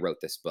reason why I wrote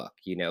this book,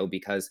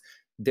 because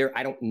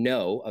I don't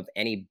know of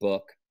any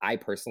book. I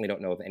personally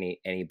don't know of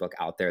any book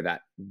out there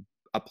that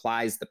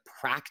applies the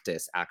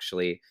practice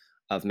actually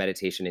of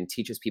meditation and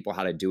teaches people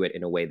how to do it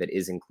in a way that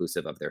is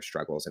inclusive of their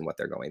struggles and what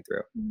they're going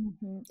through.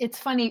 Mhm. It's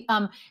funny,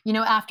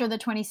 after the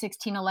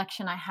 2016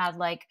 election, I had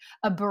like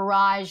a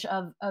barrage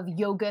of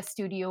yoga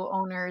studio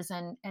owners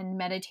and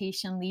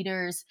meditation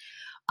leaders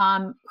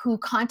who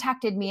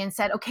contacted me and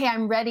said, "Okay,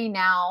 I'm ready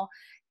now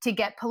to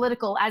get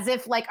political," as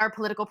if like our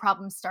political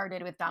problems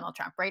started with Donald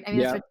Trump, right? I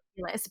mean, it's Yeah.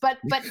 ridiculous.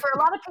 But for a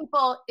lot of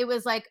people, it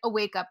was like a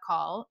wake up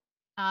call.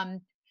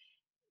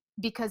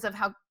 Because of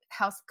how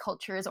house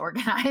culture is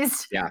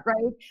organized, Yeah.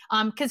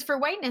 right? Because for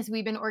whiteness,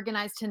 we've been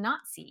organized to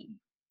not see,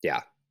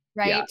 Yeah.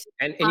 Yeah. right?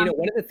 And Um,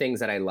 one of the things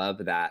that I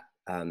love that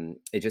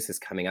it just is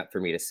coming up for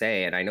me to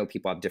say, and I know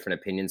people have different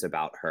opinions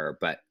about her,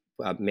 but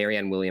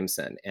Marianne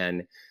Williamson,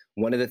 and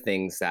one of the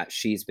things that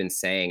she's been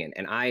saying,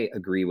 and I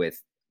agree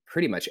with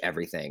pretty much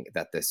everything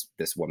that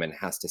this woman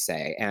has to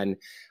say. And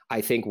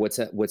I think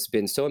what's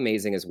been so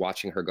amazing is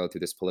watching her go through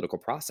this political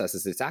process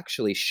is it's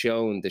actually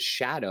shown the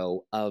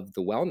shadow of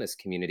the wellness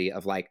community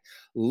of like,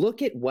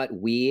 look at what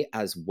we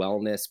as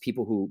wellness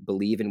people who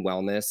believe in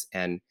wellness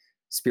and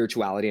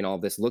spirituality and all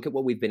of this, look at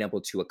what we've been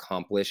able to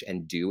accomplish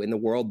and do in the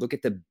world. Look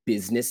at the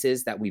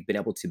businesses that we've been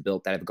able to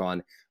build that have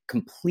gone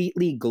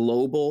completely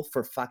global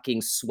for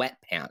fucking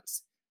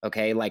sweatpants.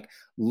 Okay. Like,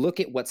 look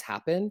at what's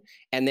happened.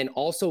 And then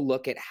also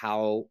look at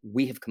how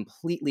we have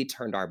completely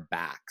turned our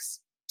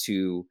backs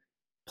to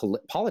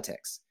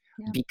politics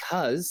Yeah.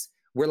 because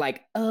we're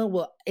like, oh,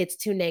 well, it's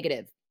too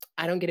negative.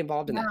 I don't get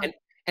involved in that. Yeah.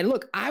 And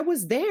look, I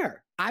was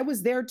there. I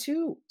was there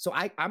too. So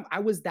I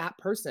was that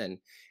person.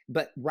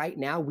 But right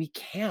now we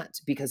can't,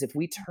 because if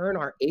we turn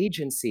our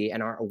agency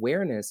and our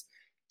awareness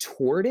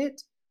toward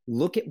it,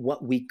 look at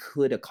what we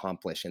could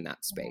accomplish in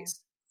that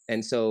space.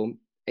 And so,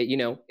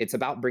 it's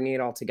about bringing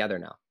it all together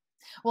now.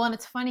 Well, and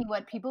it's funny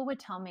what people would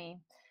tell me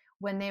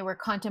when they were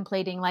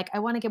contemplating, like, I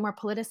want to get more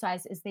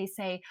politicized, is they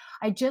say,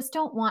 I just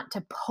don't want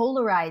to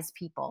polarize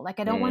people. Like,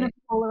 I don't want to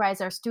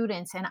polarize our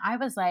students. And I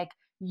was like,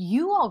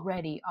 you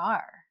already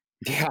are.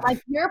 Yeah.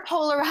 Like, you're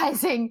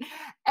polarizing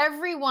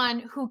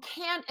everyone who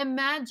can't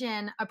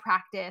imagine a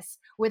practice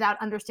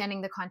without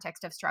understanding the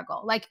context of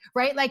struggle. Like,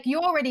 right? Like, you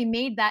already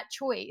made that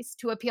choice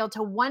to appeal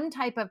to one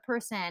type of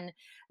person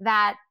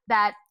that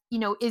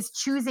is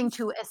choosing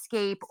to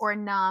escape or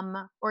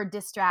numb or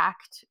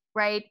distract,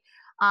 right?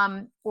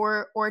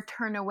 Or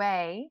turn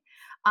away,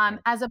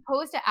 as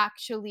opposed to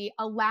actually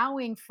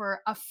allowing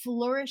for a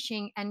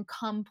flourishing and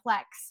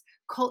complex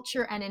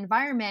culture and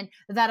environment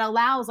that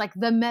allows, like,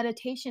 the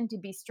meditation to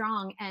be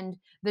strong and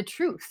the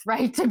truth,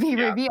 right, to be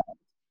revealed.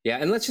 Yeah.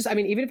 And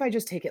even if I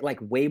just take it like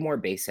way more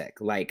basic,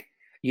 like,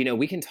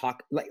 we can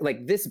talk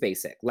like this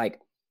basic,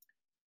 like,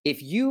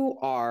 if you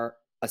are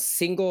a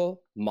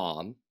single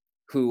mom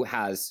who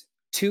has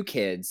 2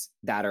 kids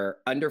that are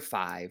under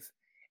 5,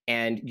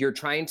 and you're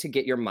trying to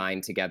get your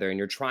mind together and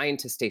you're trying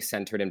to stay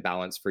centered and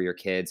balanced for your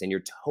kids, and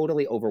you're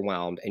totally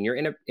overwhelmed, and you're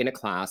in a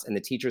class and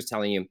the teacher's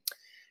telling you,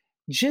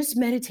 just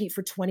meditate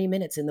for 20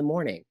 minutes in the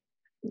morning.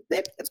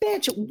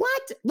 Bitch,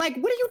 what? Like,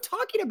 what are you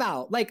talking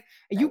about? Like,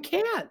 you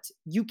can't.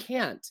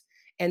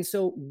 And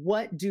so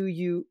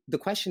the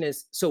question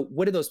is, so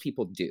what do those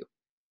people do?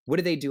 What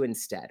do they do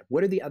instead?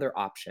 What are the other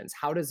options?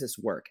 How does this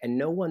work? And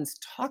no one's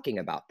talking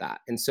about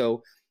that. And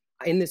so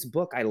in this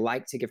book, I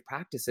like to give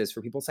practices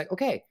for people. It's like,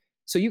 okay,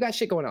 so you got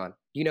shit going on.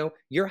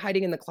 You're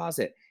hiding in the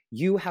closet.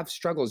 You have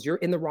struggles. You're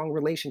in the wrong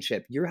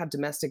relationship. You have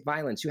domestic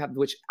violence.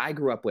 Which I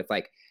grew up with.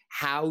 Like,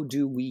 how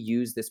do we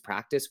use this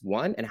practice?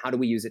 1, and how do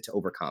we use it to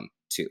overcome?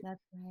 2.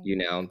 That's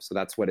right. So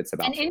that's what it's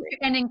about.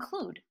 And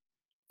include.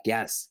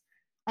 Yes.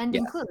 And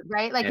yes. include,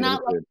 right? Like, and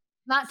not include. like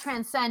not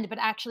transcend, but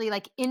actually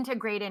like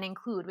integrate and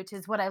include, which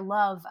is what I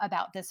love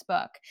about this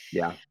book.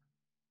 Yeah.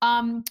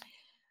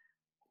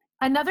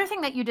 Another thing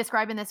that you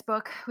describe in this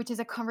book, which is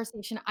a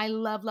conversation I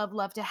love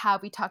to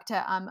have, we talked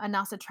to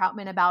Anasa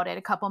Troutman about it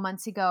a couple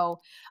months ago,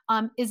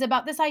 is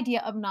about this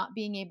idea of not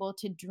being able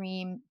to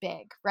dream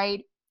big,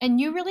 right?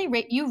 And you really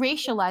you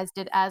racialized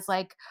it as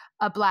like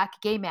a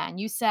Black gay man.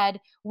 You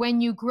said,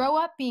 when you grow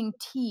up being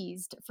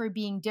teased for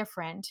being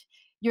different,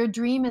 your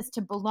dream is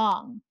to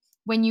belong.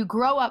 When you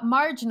grow up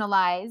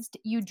marginalized,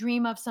 you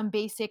dream of some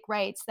basic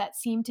rights that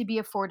seem to be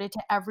afforded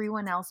to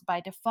everyone else by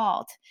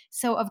default.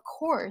 So, of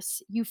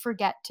course, you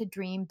forget to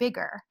dream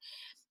bigger.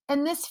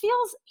 And this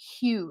feels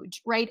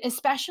huge, right?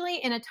 Especially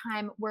in a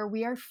time where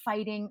we are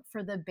fighting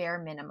for the bare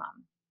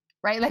minimum,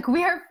 right? Like,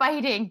 we are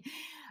fighting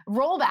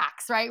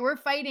rollbacks, right? We're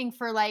fighting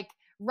for like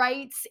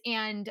rights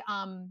and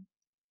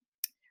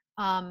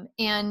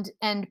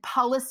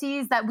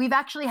policies that we've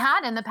actually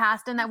had in the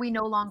past and that we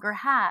no longer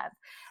have.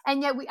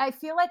 And yet I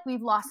feel like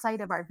we've lost sight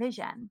of our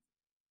vision.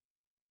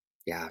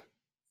 Yeah.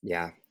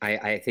 Yeah.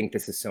 I think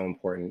this is so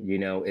important.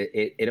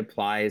 It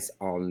applies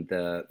on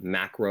the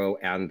macro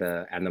and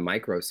the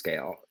micro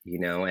scale,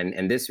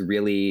 and this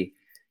really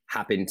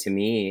happened to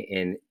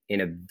me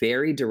in a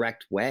very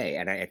direct way.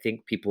 And I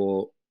think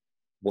people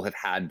will have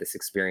had this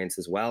experience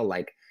as well,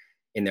 like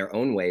in their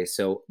own way.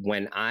 So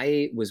when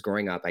I was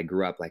growing up, I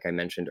grew up, like I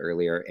mentioned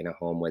earlier, in a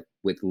home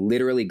with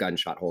literally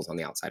gunshot holes on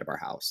the outside of our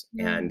house.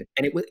 And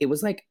it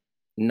was like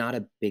not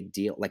a big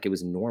deal. Like, it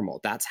was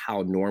normal. That's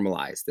how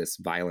normalized this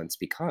violence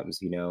becomes,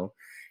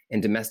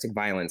 and domestic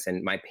violence.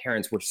 And my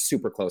parents were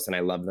super close and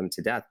I love them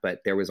to death, but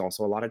there was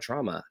also a lot of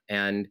trauma.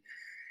 And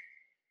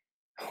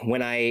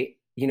when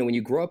when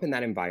you grow up in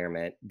that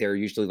environment, there are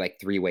usually like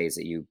 3 ways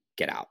that you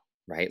get out,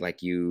 right?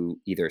 Like, you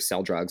either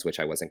sell drugs, which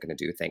I wasn't going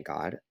to do, thank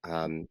God.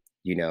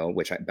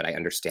 But I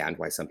understand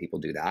why some people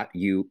do that.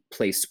 You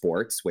play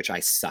sports, which I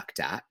sucked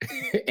at,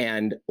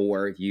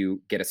 or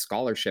you get a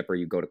scholarship, or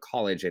you go to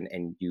college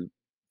and you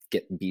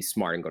be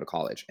smart and go to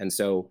college. And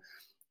so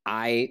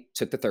I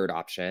took the third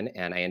option,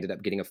 and I ended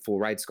up getting a full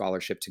ride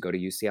scholarship to go to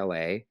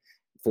UCLA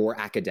for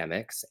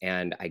academics,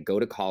 and I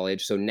go to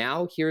college. So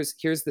now here's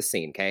the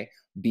scene, okay?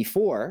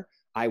 Before,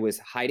 I was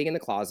hiding in the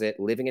closet,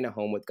 living in a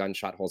home with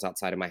gunshot holes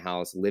outside of my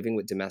house, living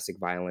with domestic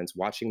violence,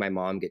 watching my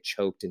mom get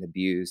choked and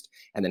abused,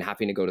 and then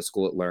having to go to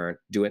school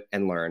do it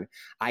and learn.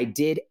 I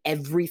did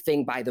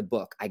everything by the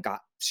book. I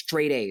got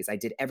straight A's. I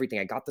did everything.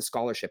 I got the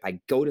scholarship.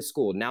 I go to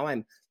school. Now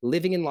I'm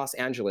living in Los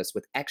Angeles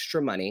with extra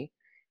money.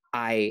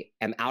 I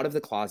am out of the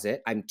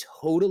closet. I'm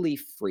totally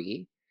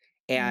free.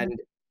 And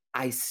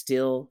I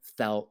still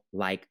felt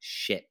like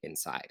shit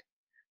inside.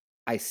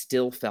 I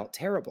still felt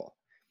terrible.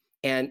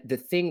 And the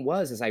thing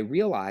was, is I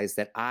realized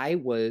that I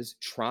was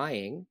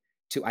trying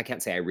to, I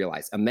can't say I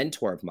realized, a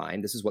mentor of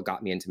mine, this is what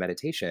got me into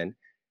meditation,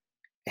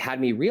 had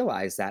me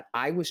realize that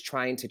I was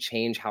trying to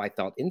change how I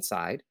felt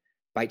inside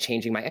by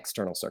changing my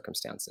external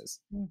circumstances.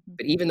 Mhm.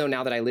 But even though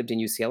now that I lived in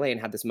UCLA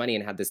and had this money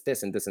and had this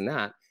and this and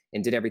that,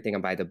 and did everything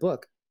by the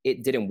book,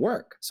 it didn't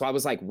work. So I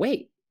was like,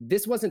 wait,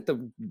 this wasn't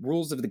the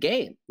rules of the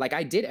game. Like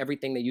I did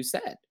everything that you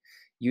said,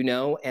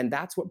 and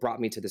that's what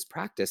brought me to this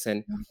practice.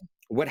 And Mhm.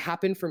 what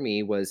happened for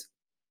me was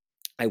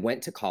I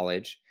went to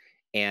college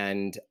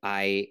and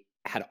I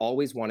had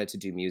always wanted to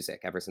do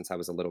music ever since I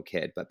was a little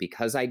kid. But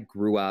because I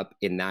grew up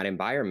in that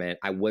environment,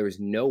 there was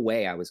no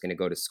way I was going to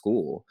go to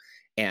school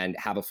and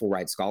have a full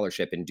ride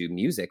scholarship and do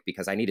music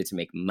because I needed to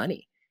make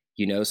money,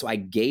 So I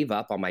gave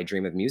up on my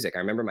dream of music. I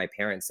remember my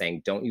parents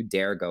saying, don't you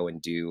dare go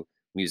and do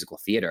musical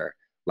theater.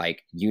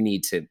 Like, you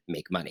need to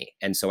make money.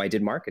 And so I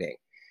did marketing.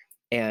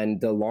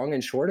 And the long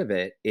and short of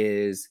it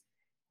is,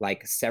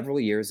 like, several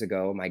years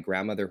ago, my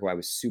grandmother, who I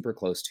was super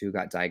close to,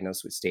 got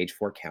diagnosed with stage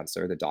 4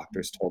 cancer. The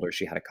doctors told her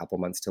she had a couple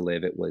months to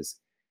live. It was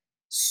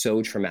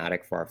so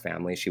traumatic for our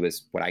family. She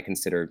was what I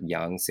considered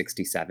young,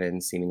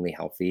 67, seemingly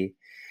healthy.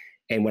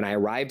 And when I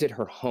arrived at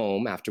her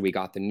home after we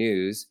got the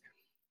news,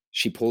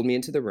 she pulled me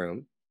into the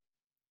room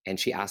and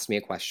she asked me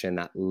a question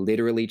that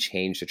literally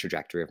changed the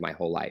trajectory of my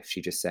whole life.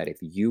 She just said, if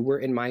you were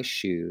in my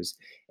shoes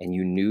and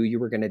you knew you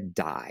were going to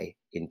die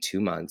in 2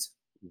 months,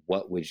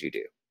 what would you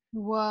do?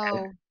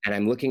 And, Whoa. and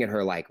I'm looking at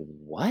her like,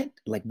 what?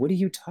 Like, what are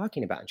you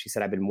talking about? And she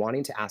said, I've been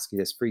wanting to ask you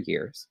this for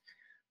years,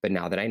 but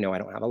now that I know I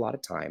don't have a lot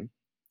of time,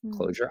 Mm.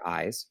 close your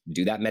eyes,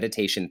 do that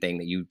meditation thing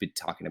that you've been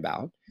talking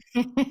about,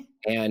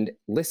 and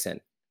listen.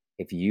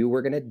 If you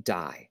were going to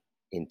die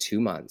in 2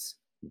 months,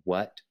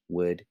 what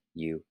would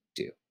you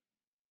do?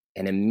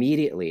 And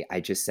immediately I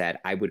just said,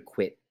 I would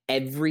quit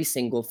every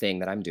single thing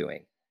that I'm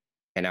doing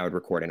and I would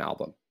record an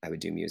album. I would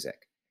do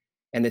music.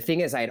 And the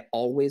thing is, I had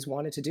always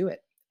wanted to do it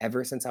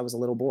ever since I was a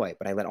little boy,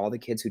 but I let all the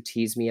kids who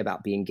teased me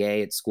about being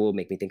gay at school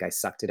make me think I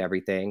sucked at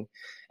everything.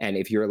 And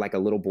if you're like a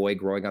little boy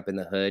growing up in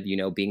the hood,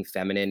 being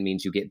feminine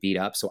means you get beat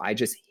up. So I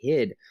just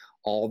hid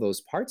all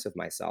those parts of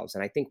myself.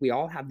 And I think we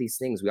all have these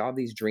things. We all have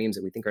these dreams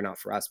that we think are not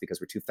for us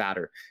because we're too fat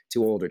or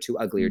too old or too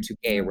ugly or too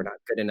gay, or we're Mhm.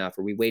 not good enough,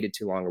 or we waited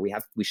too long, or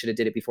we should have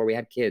did it before we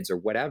had kids or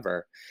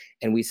whatever.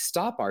 And we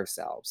stop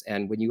ourselves.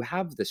 And when you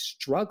have the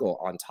struggle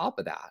on top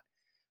of that,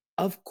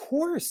 of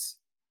course,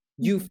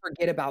 you Mhm.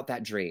 forget about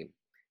that dream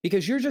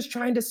because you're just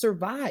trying to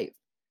survive,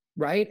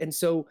 right? And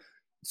so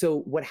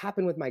what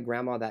happened with my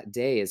grandma that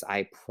day is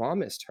I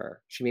promised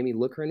her, she made me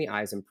look her in the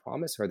eyes and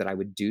promise her that I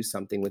would do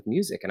something with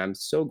music. And I'm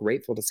so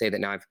grateful to say that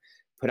now I've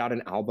put out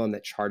an album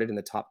that charted in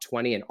the top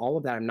 20 and all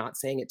of that. I'm not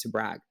saying it to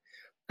brag.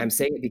 I'm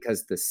saying it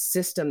because the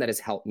system that has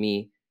helped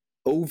me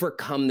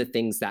overcome the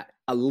things that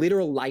a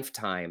literal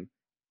lifetime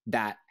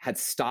that had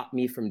stopped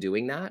me from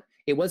doing that.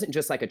 It wasn't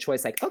just like a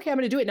choice, like, okay, I'm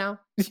going to do it now.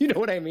 You know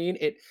what I mean?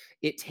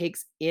 It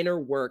takes inner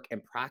work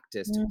and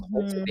practice to Mhm.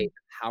 cultivate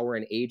the power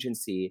and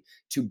agency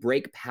to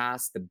break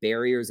past the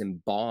barriers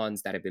and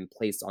bonds that have been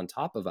placed on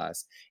top of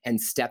us and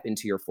step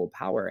into your full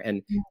power.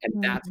 And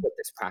that's Mhm. what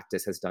this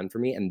practice has done for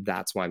me, and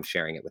that's why I'm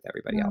sharing it with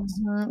everybody else.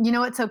 Mhm. You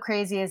know what's so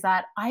crazy is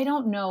that I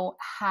don't know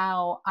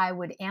how I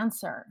would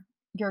answer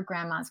your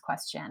grandma's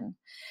question.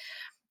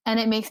 And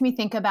it makes me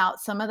think about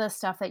some of the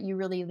stuff that you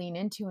really lean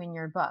into in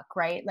your book,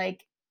 right?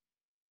 Like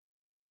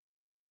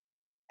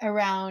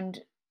around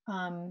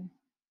um,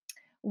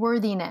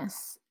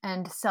 worthiness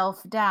and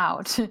self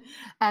doubt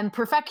and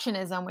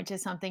perfectionism, which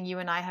is something you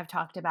and I have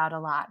talked about a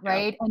lot, Yeah.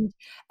 right?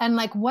 And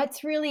like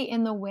what's really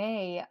in the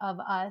way of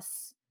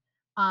us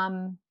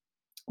um,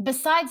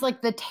 besides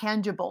like the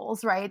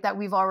tangibles, right, that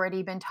we've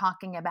already been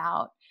talking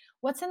about,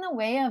 what's in the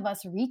way of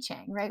us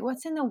reaching, right?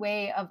 What's in the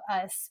way of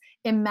us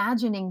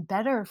imagining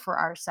better for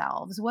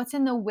ourselves? What's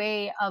in the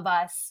way of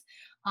us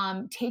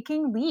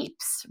taking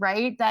leaps,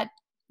 right?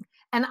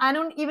 And I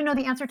don't even know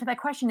the answer to that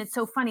question. It's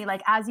so funny.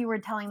 Like as you were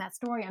telling that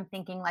story, I'm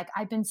thinking like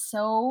I've been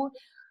so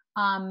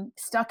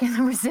stuck in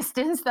the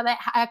resistance that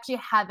actually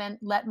haven't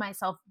let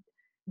myself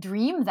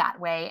dream that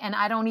way, and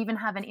I don't even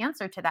have an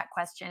answer to that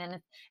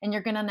question, and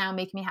you're gonna now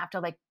make me have to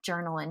like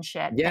journal and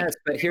shit. Thank Yes,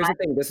 you but for here's that.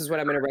 the thing. This is what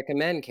I'm going to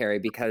recommend, Carrie,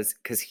 because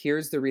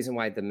here's the reason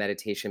why the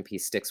meditation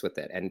piece sticks with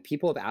it. And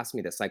people have asked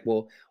me this, like,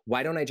 well,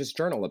 why don't I just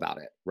journal about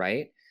it,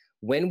 right?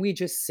 When we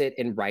just sit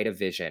and write a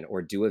vision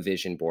or do a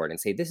vision board and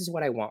say, this is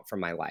what I want from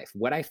my life,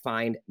 what I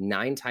find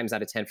 9 times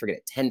out of 10, forget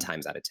it, 10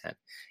 times out of 10,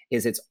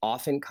 is it's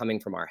often coming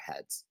from our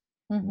heads.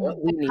 What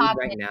Mhm. we The need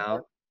right cognitive.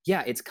 now,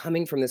 yeah, it's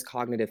coming from this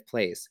cognitive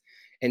place.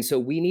 And so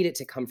we need it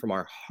to come from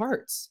our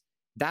hearts.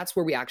 That's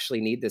where we actually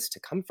need this to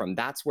come from.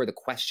 That's where the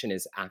question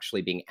is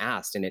actually being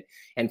asked.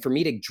 And for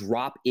me to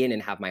drop in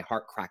and have my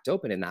heart cracked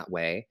open in that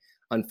way,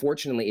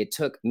 unfortunately, it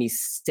took me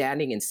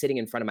standing and sitting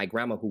in front of my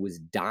grandma who was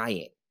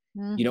dying.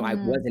 I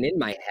Mhm. wasn't in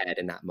my head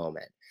in that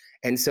moment.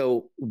 And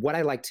so what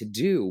I like to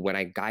do when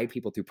I guide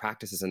people through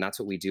practices, and that's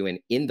what we do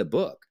in the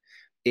book,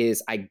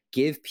 is I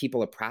give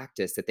people a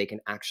practice that they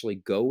can actually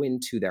go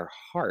into their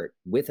heart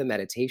with a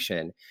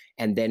meditation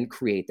and then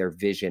create their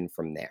vision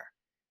from there.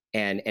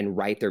 and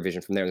write their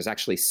vision from there. There's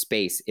actually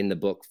space in the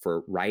book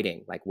for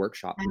writing, like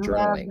workshop I for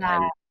love journaling.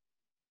 that.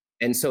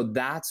 And so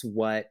that's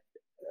what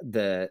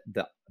the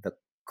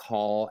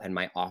call and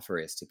my offer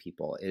is to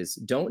people is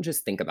don't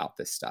just think about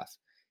this stuff.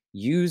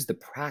 Use the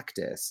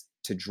practice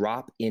to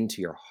drop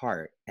into your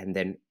heart and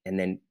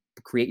then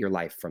create your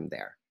life from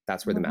there.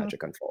 That's where the Mhm.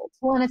 magic unfolds.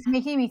 Well, and it's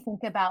making me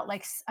think about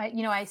like,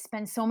 I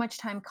spend so much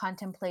time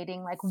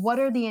contemplating like what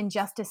are the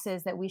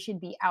injustices that we should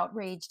be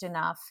outraged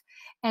enough,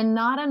 and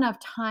not enough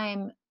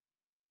time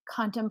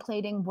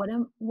contemplating what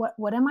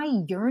am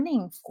I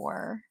yearning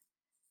for,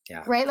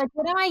 Yeah. right? Like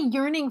what am I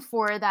yearning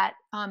for that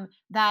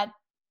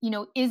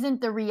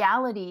isn't the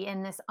reality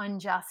in this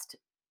unjust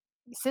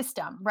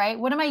system, right?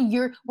 What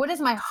is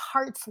my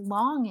heart's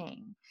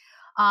longing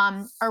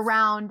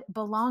around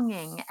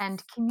belonging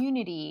and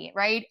community,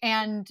 right?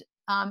 And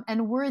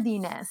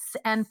worthiness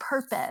and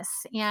purpose,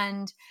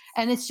 and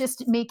it's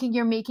just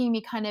you're making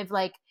me kind of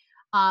like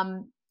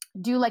um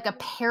do like a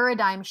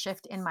paradigm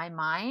shift in my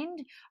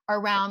mind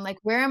around like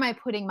where am I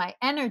putting my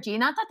energy?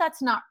 Not that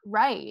that's not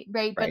right,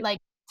 right? But Right. like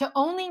to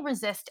only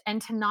resist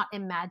and to not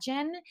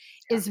imagine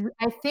Yeah.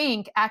 I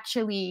think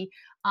actually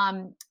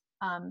um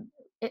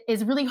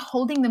is really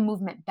holding the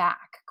movement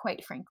back,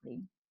 quite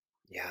frankly.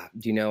 Yeah,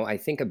 I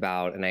think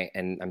about,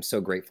 and I'm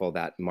so grateful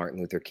that Martin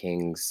Luther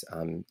King's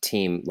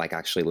team like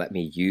actually let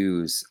me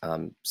use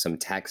some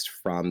text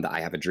from the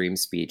 "I Have a Dream"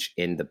 speech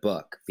in the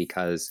book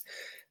because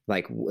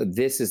like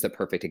this is the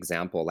perfect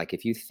example. Like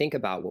if you think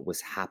about what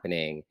was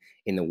happening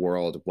in the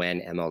world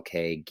when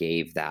MLK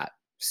gave that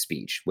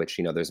speech, which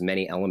there's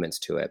many elements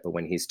to it, but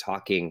when he's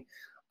talking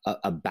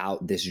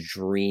about this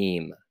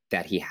dream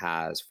that he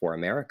has for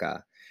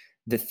America,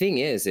 the thing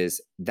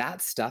is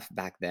that stuff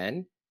back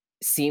then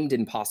seemed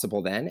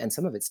impossible then, and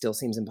some of it still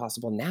seems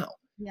impossible now.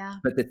 Yeah.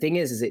 But the thing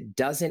is it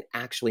doesn't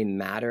actually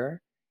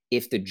matter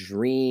if the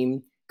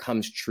dream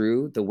comes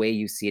true the way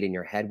you see it in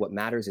your head. What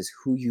matters is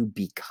who you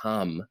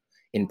become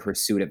in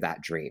pursuit of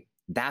that dream.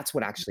 That's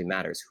what actually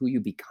matters, who you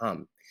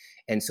become.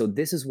 And so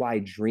this is why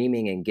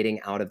dreaming and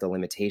getting out of the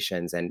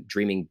limitations and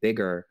dreaming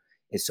bigger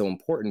is so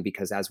important,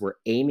 because as we're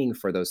aiming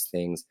for those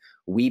things,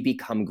 we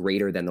become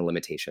greater than the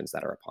limitations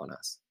that are upon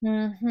us.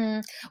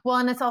 Well,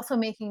 and it's also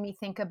making me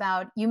think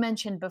about, you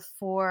mentioned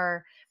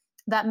before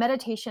that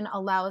meditation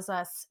allows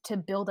us to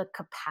build a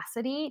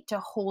capacity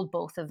to hold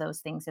both of those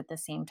things at the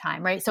same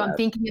time, right? So I'm Yes.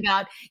 thinking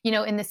about,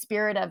 in the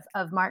spirit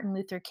of Martin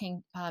Luther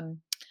King,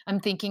 I'm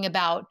thinking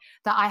about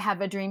the I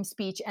Have a Dream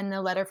speech and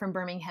the letter from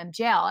Birmingham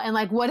jail. And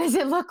like, what does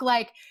it look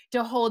like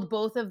to hold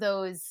both of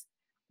those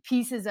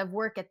pieces of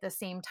work at the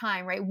same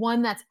time, right?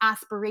 One that's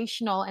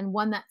aspirational and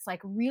one that's like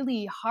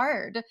really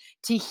hard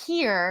to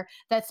hear,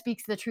 that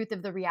speaks the truth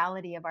of the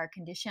reality of our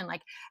condition.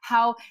 Like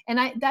how, and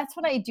I, that's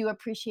what I do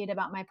appreciate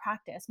about my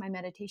practice, my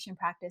meditation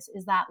practice,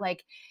 is that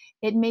like,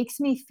 it makes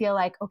me feel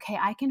like, okay,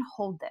 I can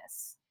hold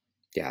this,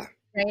 Yeah.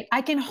 right?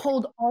 I can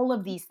hold all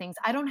of these things.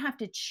 I don't have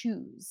to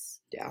choose.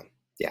 Yeah.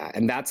 Yeah.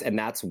 And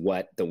that's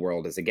what the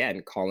world is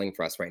again calling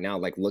for us right now.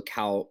 Like look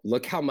how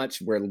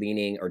much we're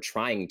leaning or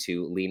trying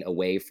to lean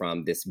away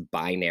from this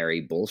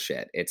binary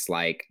bullshit. It's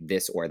like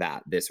this or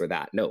that, this or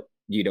that. No,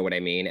 you know what I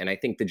mean? And I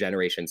think the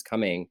generations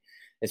coming,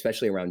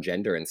 especially around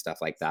gender and stuff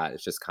like that,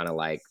 it's just kind of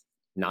like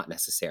not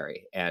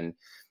necessary, and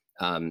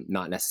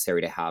not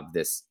necessary to have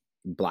this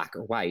black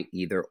or white,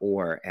 either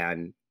or.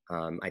 And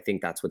I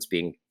think that's what's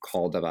being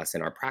called of us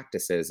in our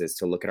practices, is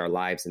to look at our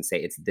lives and say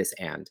it's this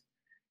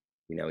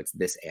it's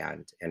this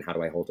and how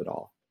do I hold it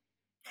all?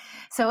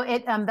 So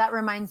it that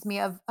reminds me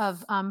of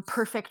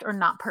perfect or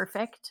not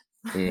perfect,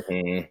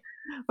 Hmm.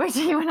 which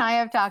you and I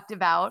have talked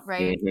about,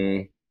 right? Hmm.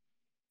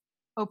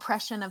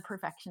 Oppression of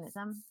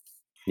perfectionism.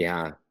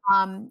 Yeah.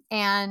 Um,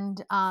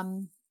 and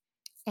um,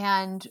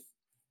 and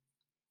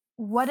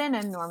what an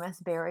enormous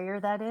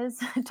barrier that is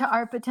to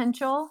our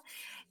potential,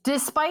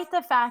 despite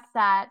the fact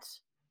that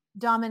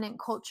dominant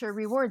culture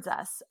rewards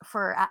us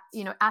for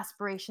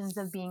aspirations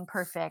of being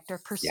perfect or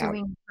Yeah.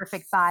 pursuing the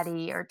perfect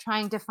body or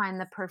trying to find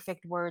the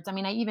perfect words. I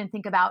mean, I even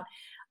think about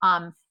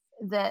um,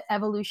 the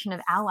evolution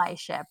of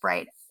allyship,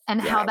 right? And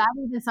how Yeah. that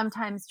even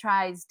sometimes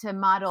tries to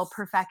model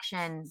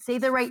perfection, say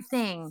the right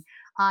thing,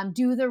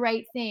 do the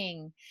right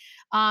thing.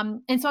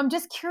 And so I'm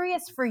just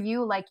curious for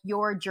you, like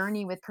your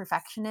journey with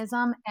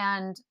perfectionism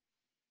and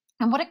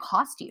what it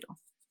cost you.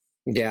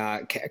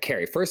 Yeah,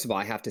 Carrie, first of all,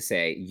 I have to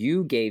say,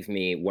 you gave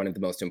me one of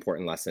the most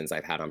important lessons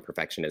I've had on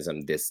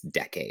perfectionism this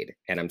decade.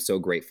 And I'm so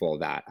grateful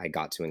that I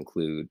got to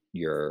include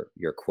your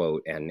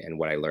quote and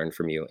what I learned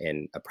from you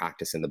in a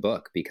practice in the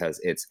book, because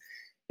it's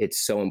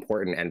so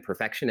important. And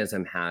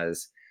perfectionism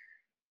has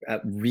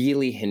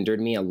really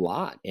hindered me a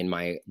lot in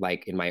my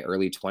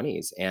early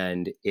 20s,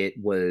 and it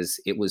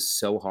was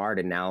so hard.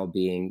 And now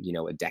being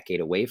a decade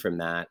away from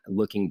that,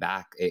 looking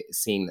back,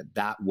 seeing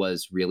that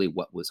was really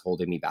what was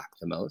holding me back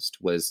the most,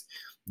 was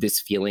this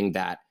feeling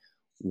that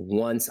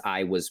once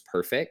I was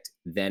perfect,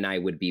 then I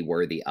would be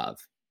worthy of,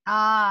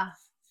 Ah,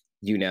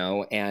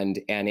 and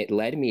it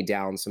led me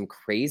down some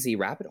crazy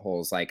rabbit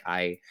holes. Like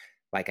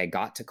like I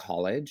got to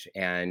college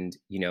and,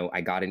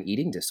 I got an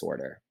eating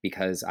disorder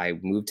because I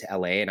moved to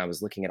LA and I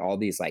was looking at all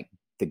these, like,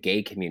 the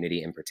gay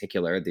community in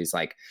particular, these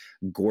like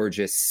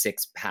gorgeous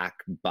 6-pack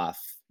buff,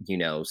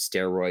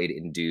 steroid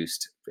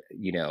induced,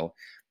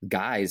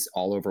 guys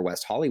all over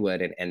West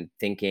Hollywood, and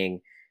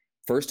thinking,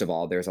 first of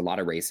all, there's a lot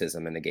of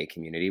racism in the gay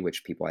community,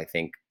 which people, I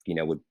think,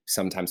 would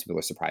sometimes people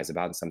are surprised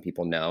about and some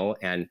people know.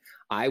 And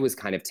I was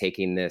kind of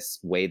taking this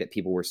way that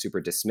people were super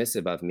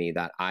dismissive of me,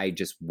 that I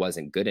just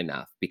wasn't good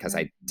enough because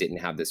I didn't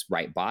have this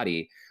right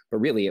body. But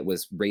really it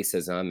was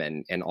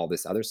racism and all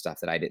this other stuff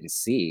that I didn't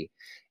see.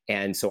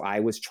 And so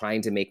I was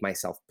trying to make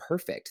myself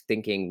perfect,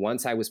 thinking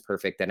once I was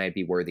perfect, then I'd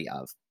be worthy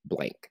of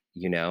blank,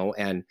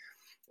 and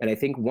I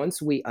think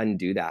once we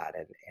undo that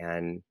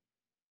and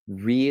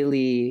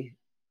really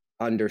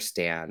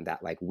understand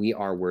that, like, we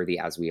are worthy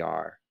as we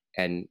are,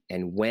 and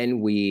when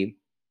we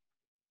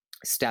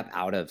step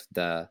out of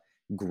the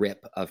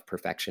grip of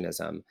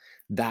perfectionism,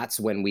 that's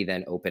when we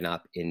then open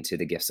up into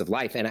the gifts of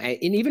life. And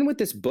even with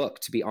this book,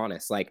 to be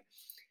honest, like,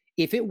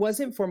 if it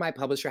wasn't for my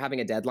publisher having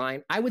a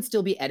deadline, I would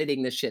still be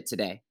editing this shit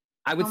today.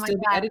 I would Oh my still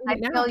be God, editing I it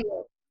now. feel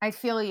you. I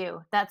feel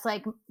you. That's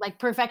like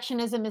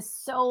perfectionism is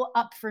so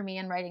up for me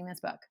in writing this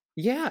book.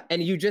 Yeah.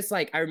 And you just,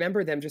 like, I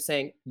remember them just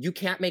saying, you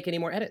can't make any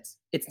more edits.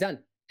 It's done.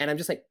 And I'm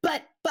just like,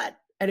 but,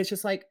 and it's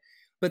just like,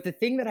 but the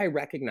thing that I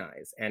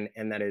recognize and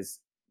that has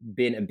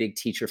been a big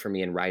teacher for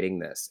me in writing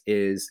this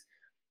is,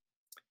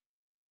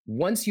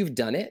 once you've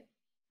done it,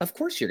 of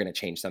course you're going to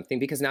change something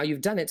because now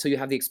you've done it. So you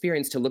have the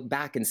experience to look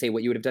back and say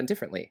what you would have done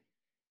differently.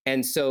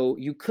 And so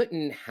you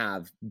couldn't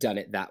have done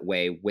it that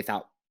way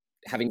without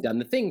having done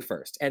the thing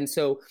first. And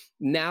so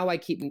now I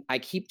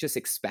keep just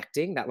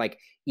expecting that, like,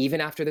 even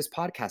after this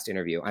podcast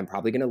interview, I'm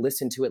probably going to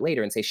listen to it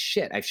later and say,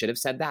 shit, I should have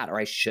said that, or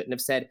I shouldn't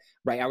have said,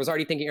 right. I was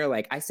already thinking, you're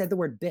like, I said the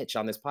word bitch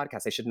on this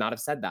podcast. I should not have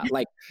said that.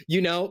 Like,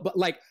 but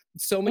like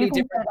so many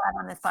different that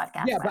on this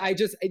podcast. Yeah.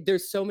 But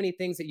there's so many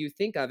things that you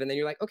think of and then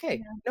you're like,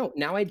 okay, no,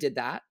 now I did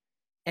that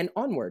and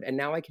onward. And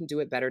now I can do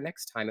it better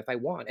next time if I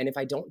want. And if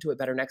I don't do it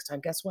better next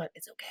time, guess what?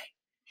 It's okay.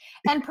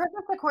 And perfect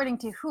according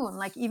to whom?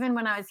 Like, even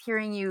when I was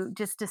hearing you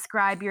just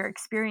describe your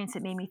experience,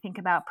 it made me think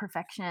about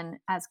perfection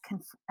as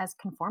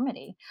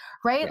conformity,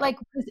 right? Yeah. Like,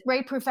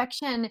 right,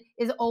 perfection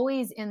is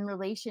always in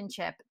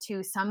relationship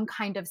to some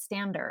kind of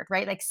standard,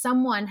 right? Like,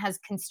 someone has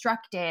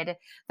constructed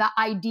the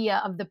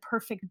idea of the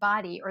perfect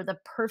body or the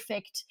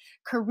perfect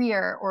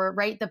career or,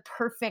 right, the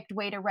perfect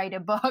way to write a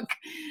book.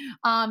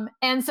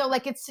 And so,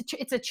 like,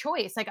 it's a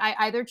choice. Like, I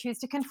either choose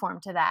to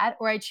conform to that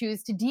or I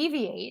choose to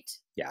deviate.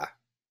 Yeah.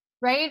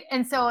 Right.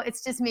 And so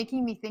it's just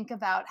making me think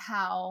about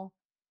how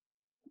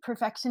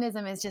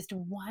perfectionism is just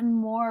one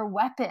more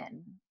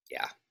weapon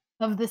Yeah.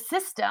 of the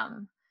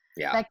system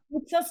Yeah. that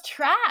keeps us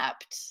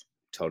trapped.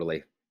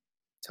 Totally.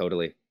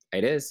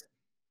 It is.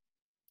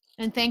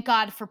 And thank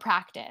God for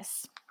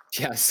practice.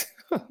 Yes.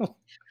 All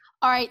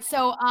right.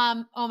 So,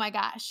 oh my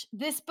gosh,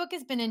 this book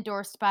has been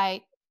endorsed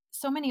by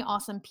so many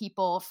awesome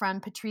people,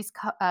 from Patrisse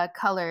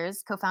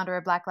Cullors, co-founder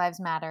of Black Lives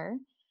Matter,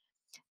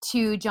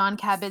 to Jon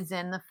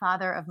Kabat-Zinn, the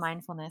father of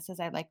mindfulness, as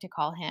I like to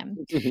call him.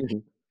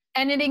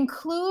 And it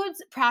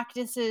includes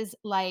practices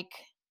like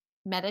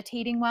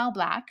meditating while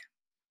Black,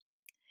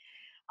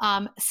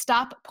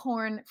 stop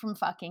porn from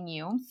fucking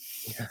you,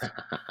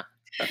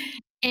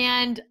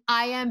 and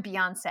I am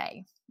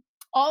Beyonce.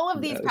 All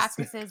of these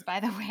practices, by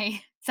the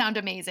way, sound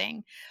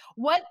amazing.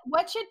 What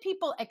should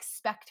people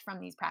expect from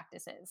these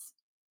practices?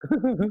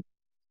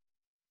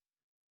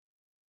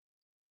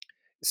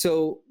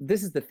 So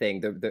this is the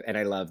thing, and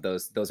I love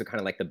those. Those are kind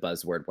of like the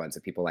buzzword ones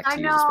that people like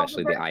to use,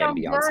 especially the I am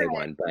Beyonce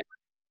one. But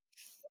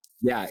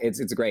yeah,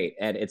 it's great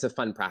and it's a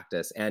fun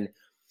practice. And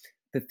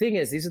the thing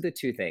is, these are the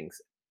two things.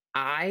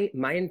 My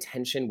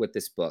intention with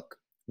this book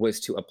was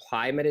to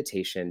apply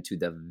meditation to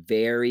the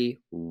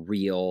very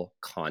real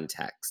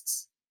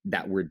contexts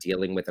that we're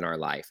dealing with in our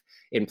life,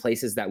 in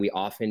places that we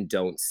often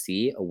don't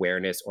see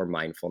awareness or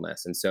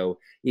mindfulness. And so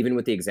even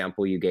with the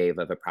example you gave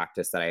of a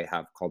practice that I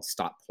have called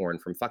Stop Porn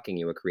from Fucking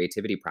You, a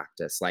creativity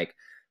practice, like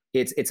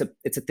it's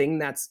a thing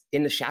that's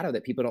in the shadow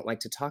that people don't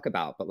like to talk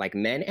about, but like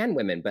men and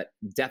women, but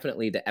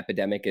definitely the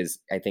epidemic is,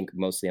 I think,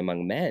 mostly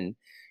among men,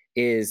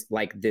 is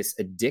like this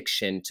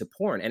addiction to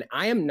porn. And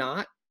I am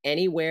not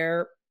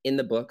anywhere in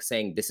the book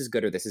saying this is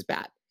good or this is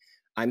bad.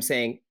 I'm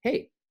saying,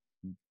 hey,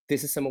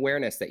 this is some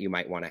awareness that you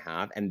might want to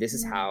have. And this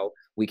is how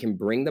we can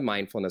bring the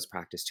mindfulness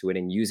practice to it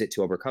and use it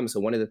to overcome. So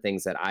one of the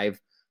things that I've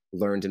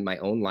learned in my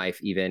own life,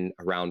 even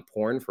around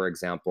porn, for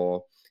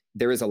example,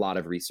 there is a lot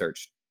of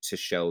research to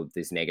show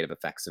these negative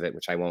effects of it,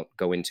 which I won't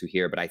go into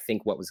here. But I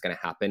think what was going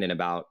to happen in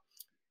about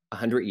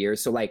 100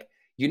 years. So like,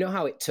 you know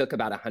how it took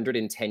about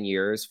 110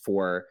 years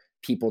for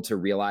people to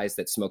realize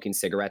that smoking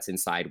cigarettes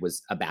inside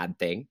was a bad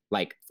thing?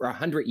 Like for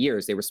 100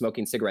 years, they were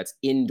smoking cigarettes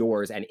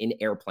indoors and in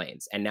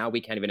airplanes. And now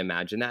we can't even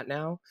imagine that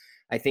now.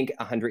 I think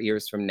 100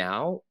 years from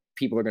now,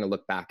 people are going to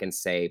look back and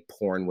say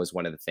porn was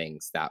one of the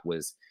things that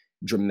was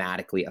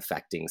dramatically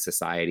affecting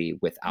society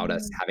without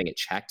us having it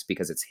checked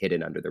because it's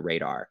hidden under the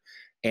radar.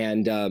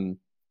 And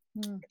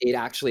Mm. it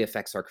actually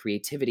affects our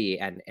creativity.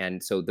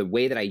 And so the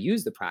way that I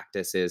use the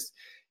practice is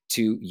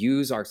to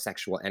use our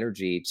sexual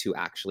energy to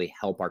actually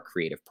help our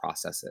creative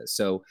processes.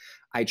 So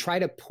I try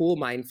to pull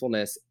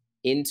mindfulness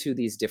into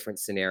these different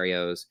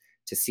scenarios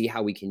to see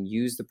how we can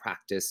use the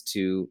practice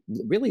to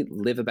really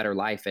live a better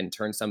life and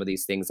turn some of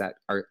these things that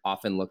are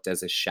often looked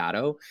as a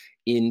shadow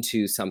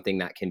into something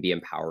that can be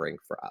empowering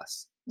for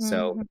us.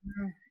 So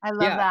Mhm. I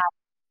love yeah, that.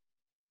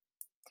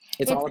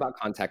 it's It's all about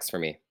context for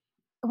me.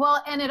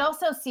 Well, and it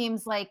also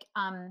seems like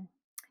an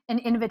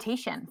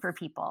invitation for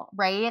people,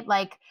 right?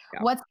 Like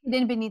Yeah. what's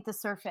hidden beneath the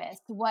surface?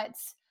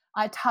 What's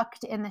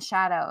tucked in the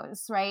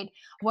shadows, right?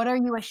 What are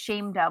you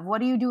ashamed of? What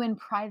do you do in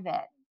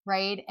private,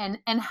 right? And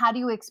how do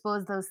you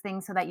expose those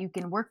things so that you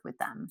can work with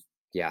them?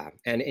 Yeah.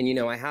 And you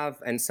know, I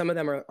have, and some of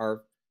them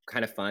are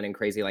kind of fun and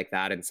crazy like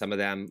that. And some of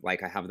them,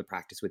 like I have the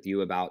practice with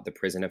you about the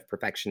prison of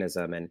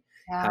perfectionism and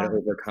how to Yeah.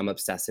 overcome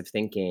obsessive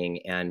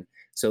thinking. And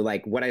so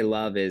like what I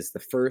love is the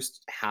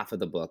first half of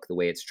the book, the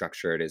way it's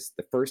structured is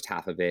the first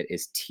half of it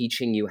is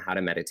teaching you how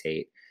to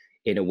meditate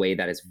in a way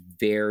that is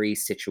very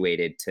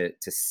situated to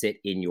sit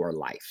in your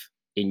life.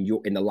 In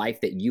the life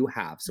that you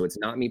have. So it's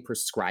not me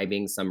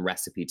prescribing some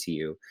recipe to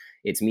you.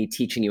 It's me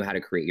teaching you how to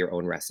create your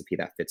own recipe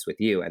that fits with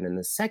you. And then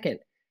the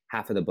second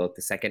half of the book,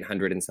 the second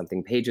 100 and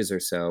something pages or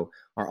so,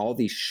 are all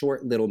these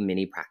short little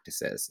mini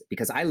practices.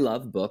 Because I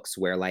love books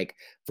where, like,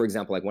 for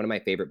example, like one of my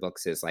favorite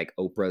books is like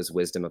Oprah's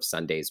Wisdom of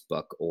Sundays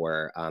book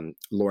or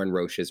Lauren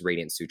Roche's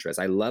Radiant Sutras.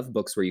 I love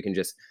books where you can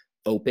just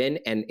open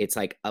and it's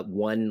like a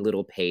one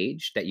little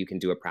page that you can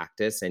do a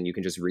practice and you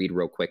can just read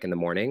real quick in the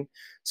morning.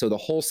 So the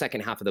whole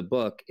second half of the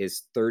book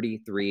is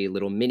 33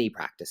 little mini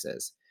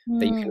practices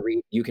that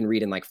Mm. you can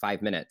read in like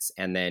 5 minutes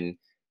and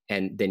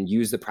then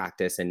use the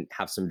practice and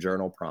have some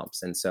journal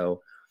prompts. And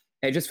so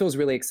it just feels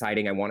really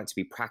exciting. I want it to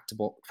be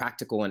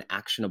practical and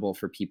actionable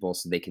for people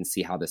so they can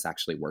see how this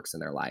actually works in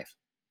their life.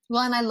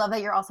 Well, and I love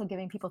that you're also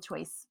giving people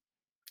choice,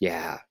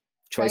 Yeah. right?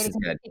 Choice is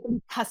good. It can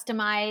be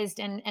customized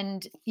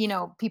and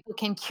people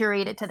can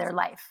curate it to their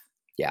life.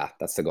 Yeah,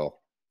 that's the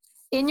goal.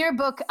 In your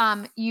book,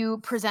 you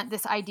present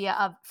this idea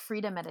of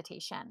freedom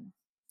meditation.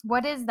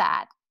 What is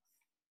that?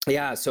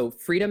 Yeah, so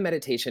freedom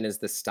meditation is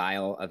the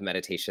style of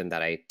meditation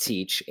that I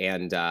teach,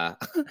 and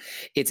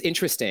it's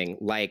interesting.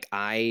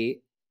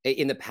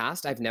 In the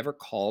past, I've never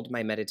called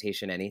my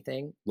meditation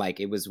anything. Like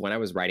it was when I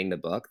was writing the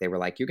book, they were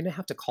like, "You're going to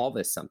have to call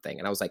this something,"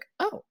 and I was like,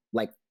 "Oh,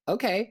 like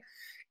okay."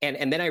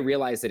 And then I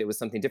realized that it was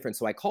something different.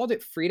 So I called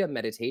it freedom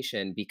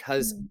meditation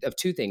because Mm. of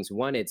two things.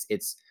 One, it's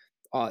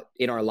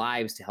in our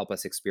lives to help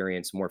us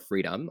experience more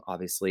freedom,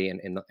 obviously,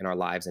 in our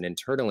lives and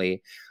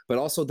internally, but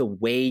also the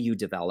way you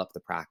develop the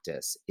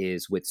practice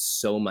is with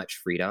so much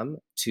freedom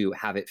to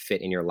have it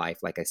fit in your life,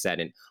 like I said,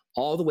 and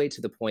all the way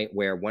to the point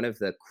where one of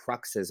the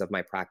cruxes of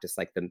my practice,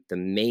 like the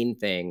main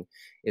thing,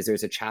 is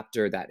there's a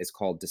chapter that is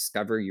called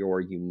Discover Your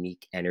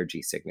Unique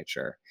Energy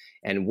Signature.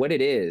 And what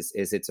it is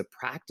it's a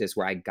practice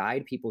where I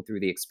guide people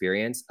through the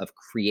experience of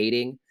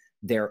creating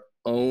their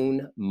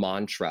own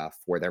mantra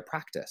for their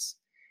practice.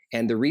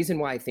 And the reason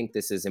why I think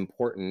this is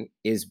important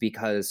is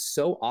because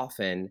so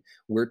often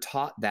we're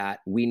taught that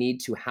we need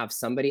to have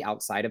somebody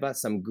outside of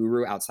us, some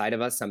guru outside of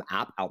us, some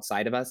app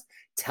outside of us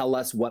tell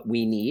us what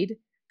we need.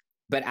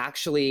 But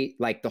actually,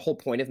 like the whole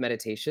point of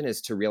meditation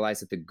is to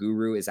realize that the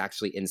guru is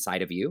actually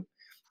inside of you.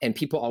 And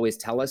people always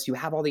tell us you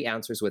have all the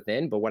answers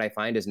within, but what I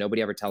find is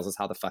nobody ever tells us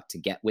how the fuck to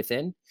get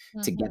within,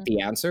 to get Mhm. the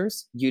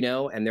answers,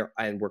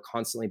 and we're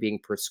constantly being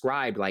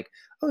prescribed like,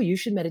 oh, you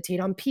should meditate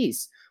on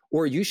peace,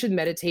 or you should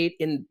meditate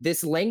in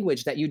this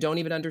language that you don't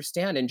even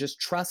understand and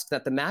just trust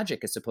that the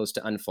magic is supposed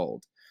to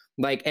unfold.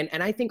 Like, and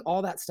I think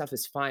all that stuff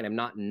is fine. I'm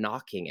not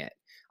knocking it.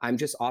 I'm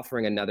just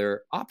offering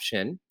another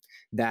option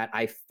that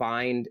I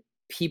find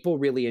people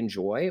really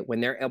enjoy when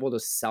they're able to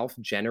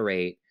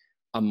self-generate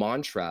a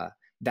mantra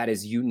that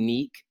is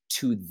unique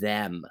to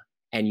them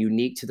and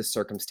unique to the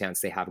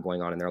circumstance they have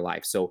going on in their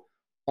life. So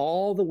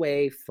all the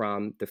way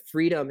from the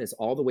freedom is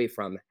all the way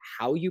from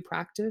how you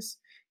practice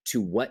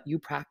to what you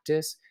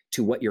practice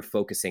to what you're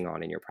focusing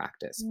on in your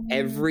practice. Mm.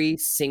 Every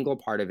single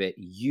part of it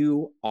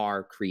you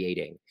are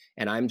creating,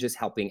 and I'm just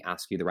helping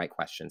ask you the right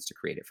questions to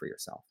create it for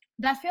yourself.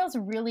 That feels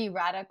really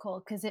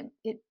radical because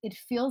it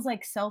feels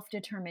like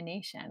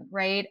self-determination,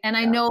 right? And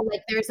I Yeah. know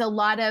like there's a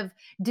lot of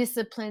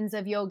disciplines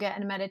of yoga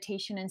and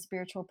meditation and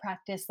spiritual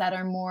practice that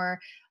are more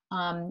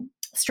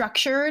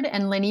structured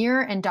and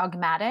linear and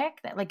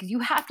dogmatic that like you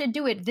have to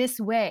do it this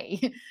way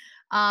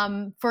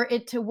for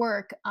it to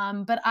work.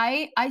 But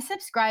I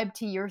subscribe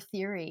to your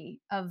theory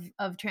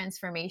of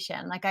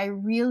transformation. Like I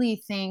really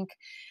think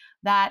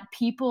that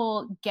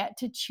people get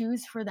to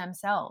choose for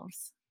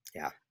themselves,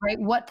 Yeah. right?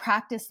 What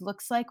practice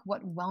looks like,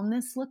 what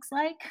wellness looks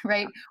like,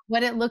 right?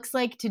 What it looks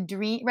like to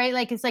dream, right?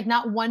 Like it's like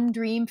not one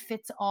dream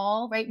fits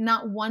all, right?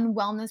 Not one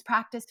wellness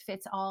practice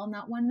fits all,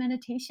 not one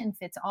meditation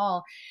fits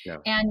all. Yeah.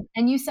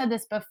 And you said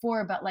this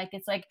before, but like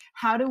it's like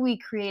how do we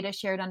create a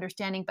shared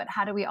understanding, but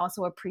how do we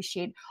also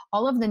appreciate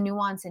all of the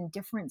nuance and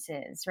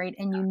differences, right?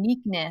 And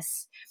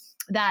uniqueness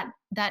that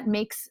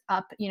makes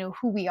up,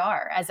 who we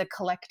are as a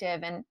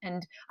collective.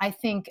 And I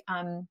think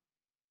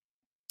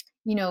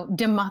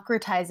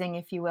democratizing,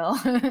 if you will,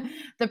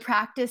 the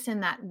practice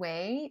in that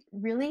way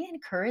really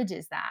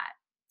encourages that.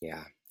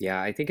 Yeah.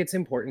 Yeah. I think it's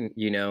important,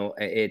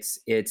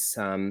 it's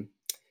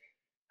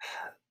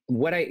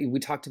what we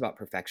talked about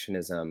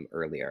perfectionism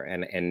earlier,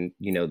 and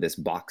this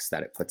box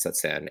that it puts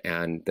us in,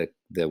 and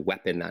the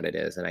weapon that it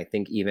is. And I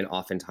think even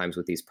oftentimes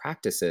with these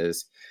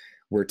practices,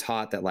 we're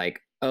taught that,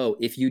 like, oh,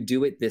 if you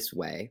do it this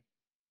way,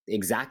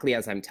 exactly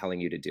as I'm telling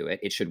you to do it,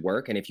 it should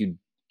work. And if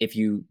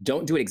you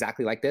don't do it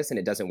exactly like this and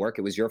it doesn't work,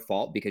 it was your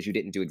fault because you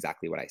didn't do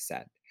exactly what I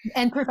said.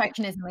 And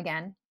perfectionism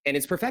again. And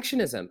it's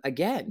perfectionism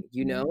again,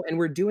 Mhm. and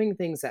we're doing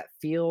things that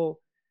feel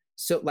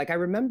so, like, I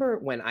remember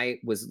when I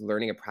was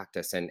learning a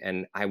practice,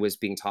 and I was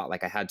being taught,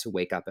 like, I had to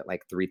wake up at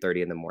like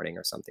 3:30 in the morning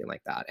or something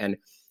like that. And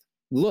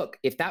look,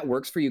 if that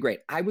works for you,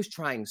 great. I was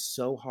trying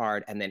so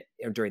hard. And then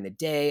during the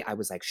day, I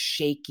was like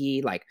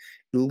shaky, like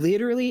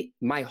literally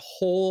my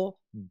whole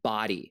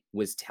body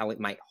was telling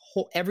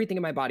everything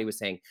in my body was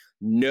saying,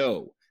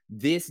 no,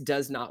 this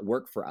does not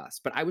work for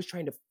us. But I was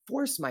trying to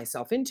force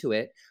myself into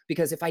it,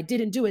 because if I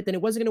didn't do it, then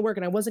it wasn't going to work,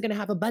 and I wasn't going to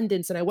have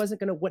abundance, and I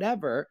wasn't going to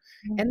whatever.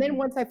 And then Mhm.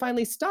 once I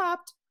finally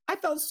stopped, I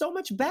felt so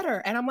much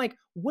better. And I'm like,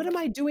 what am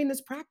I doing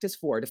this practice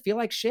for? To feel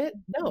like shit?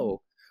 Mhm.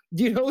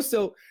 No.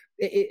 So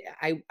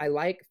I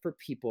like for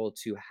people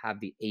to have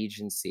the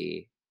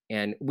agency,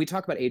 and we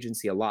talk about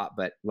agency a lot,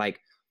 but like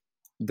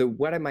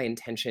my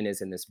intention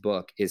is in this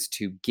book is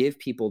to give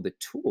people the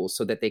tools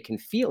so that they can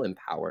feel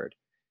empowered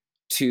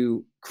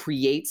to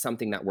create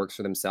something that works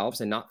for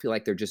themselves, and not feel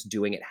like they're just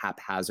doing it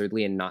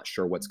haphazardly and not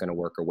sure what's going to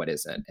work or what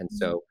isn't. And Mhm.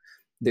 so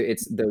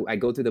I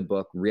go through the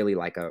book really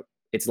like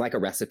it's like a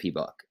recipe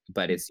book,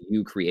 but it's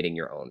you creating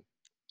your own.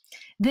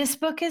 This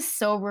book is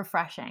so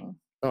refreshing.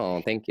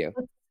 Oh, thank you.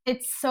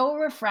 It's so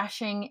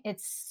refreshing.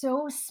 It's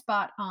so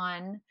spot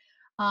on.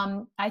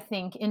 I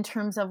think in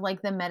terms of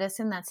like the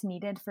medicine that's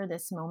needed for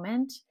this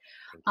moment.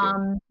 Thank you.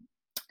 Um,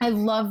 I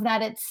love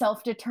that it's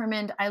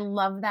self-determined. I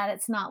love that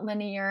it's not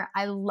linear.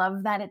 I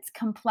love that it's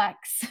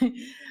complex.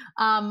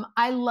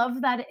 I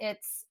love that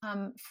it's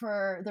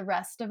for the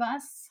rest of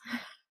us,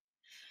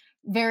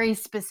 very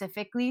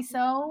specifically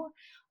so.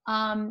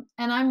 And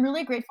I'm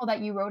really grateful that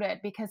you wrote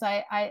it, because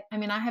I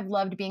mean, I have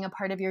loved being a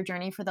part of your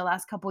journey for the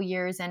last couple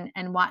years,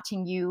 and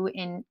watching you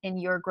in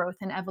your growth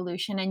and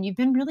evolution. And you've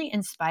been really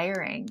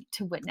inspiring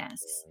to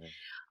witness.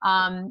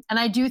 And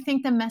I do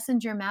think the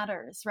messenger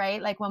matters,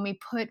 right? Like when we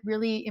put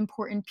really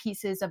important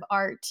pieces of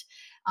art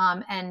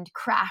and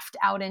craft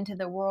out into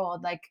the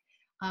world, like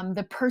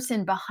the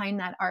person behind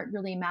that art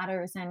really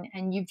matters.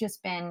 And you've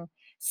just been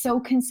so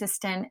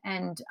consistent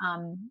and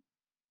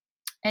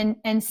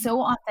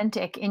so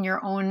authentic in your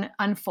own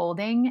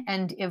unfolding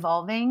and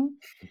evolving,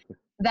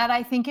 that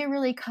I think it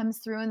really comes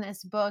through in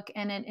this book,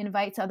 and it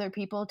invites other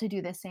people to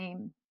do the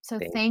same. So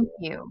Thank thank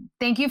you. you.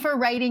 Thank you for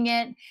writing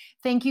it.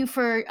 Thank you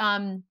for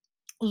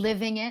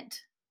living it,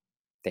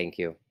 Thank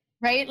you.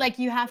 right? Like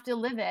you have to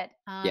live it.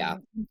 Yeah.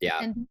 Yeah.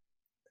 And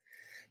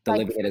The like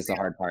living for it is the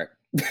real, hard part.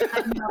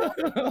 I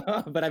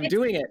know But I'm it's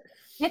doing it.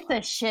 it's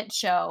a shit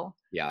show.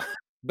 Yeah.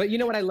 But you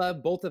know what I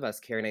love? Both of us,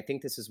 Karen, I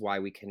think this is why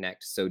we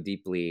connect so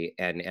deeply,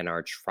 and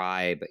our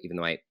tribe, even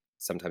though I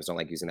sometimes don't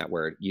like using that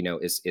word,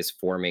 is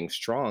forming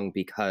strong,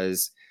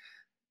 because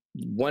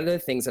one of the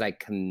things that I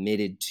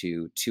committed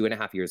to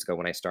 2.5 years ago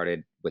when I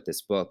started with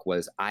this book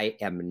was, I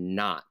am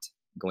not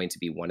going to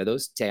be one of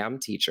those damn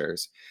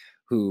teachers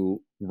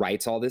who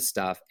writes all this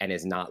stuff and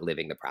is not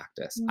living the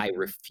practice. I Mhm.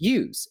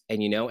 refuse.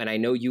 And I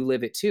know you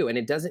live it too. And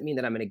it doesn't mean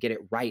that I'm going to get it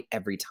right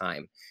every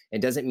time.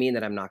 It doesn't mean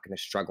that I'm not going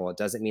to struggle. It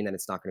doesn't mean that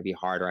it's not going to be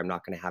hard, or I'm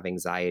not going to have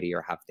anxiety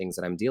or have things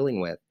that I'm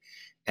dealing with,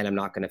 and I'm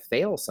not going to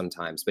fail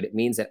sometimes. But it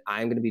means that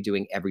I'm going to be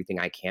doing everything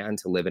I can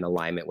to live in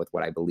alignment with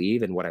what I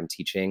believe and what I'm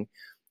teaching.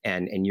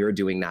 And you're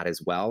doing that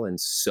as well in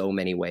so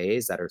many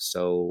ways that are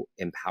so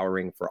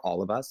empowering for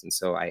all of us. And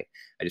so I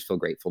just feel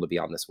grateful to be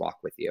on this walk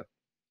with you.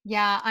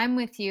 Yeah, I'm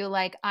with you.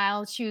 Like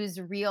I'll choose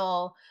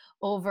real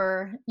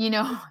over,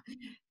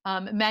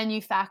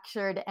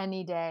 manufactured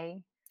any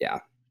day. Yeah.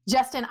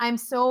 Justin, I'm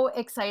so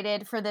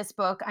excited for this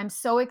book. I'm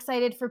so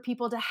excited for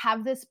people to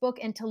have this book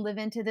and to live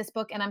into this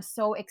book. And I'm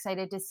so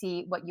excited to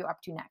see what you're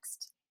up to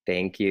next.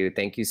 Thank you.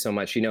 Thank you so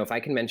much. If I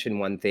can mention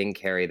one thing,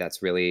 Carrie,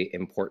 that's really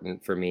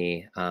important for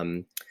me.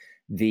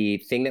 The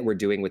thing that we're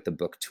doing with the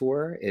book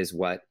tour is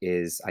what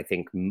is, I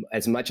think,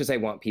 as much as I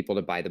want people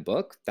to buy the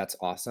book, that's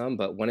awesome.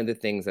 But one of the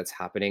things that's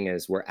happening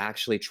is we're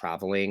actually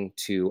traveling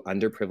to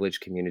underprivileged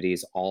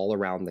communities all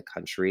around the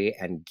country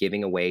and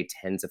giving away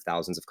tens of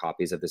thousands of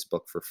copies of this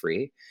book for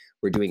free.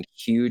 We're doing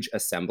huge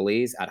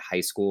assemblies at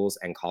high schools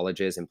and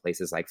colleges in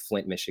places like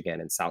Flint, Michigan,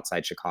 and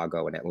Southside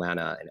Chicago, and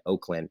Atlanta, and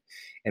Oakland.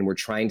 And we're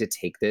trying to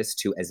take this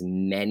to as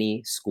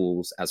many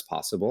schools as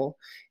possible.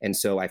 And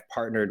so I've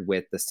partnered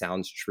with the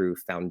Sounds True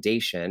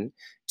Foundation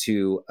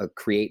to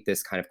create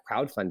this kind of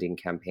crowdfunding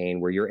campaign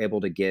where you're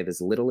able to give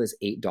as little as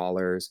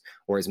 $8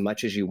 or as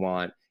much as you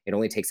want. It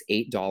only takes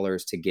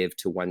 $8 to give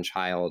to one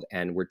child.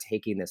 And we're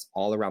taking this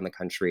all around the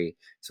country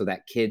so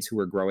that kids who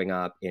are growing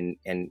up and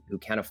who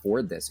can't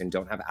afford this and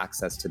don't have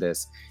access to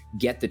this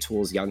get the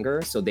tools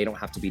younger, so they don't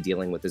have to be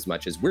dealing with as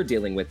much as we're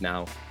dealing with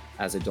now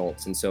as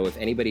adults. And so if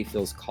anybody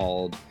feels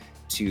called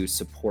to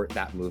support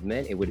that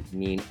movement, it would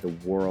mean the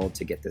world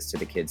to get this to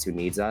the kids who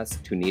need us.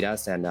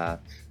 And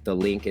the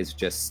link is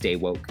just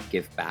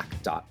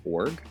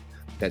staywokegiveback.org.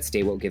 That's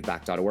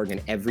staywokegiveback.org.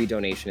 And every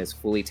donation is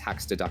fully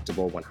tax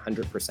deductible.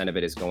 100% of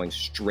it is going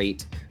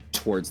straight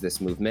towards this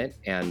movement.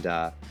 And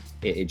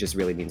it just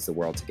really means the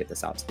world to get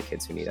this out to the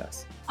kids who need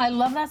us. I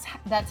love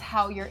that's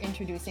how you're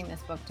introducing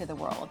this book to the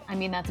world. I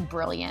mean, that's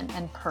brilliant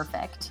and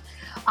perfect.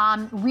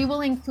 We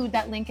will include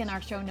that link in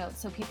our show notes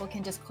so people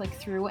can just click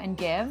through and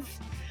give.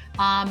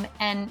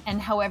 And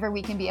however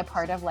we can be a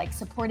part of like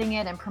supporting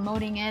it and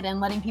promoting it and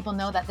letting people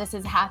know that this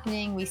is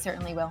happening, we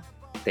certainly will.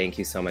 Thank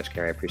you so much,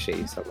 Carrie. I appreciate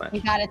you so much.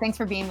 You got it. Thanks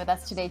for being with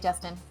us today,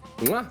 Justin.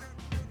 Mwah.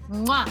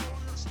 Mwah.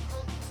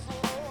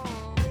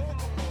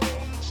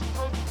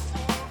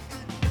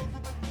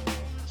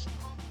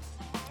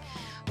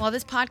 While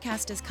this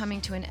podcast is coming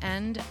to an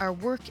end, our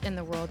work in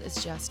the world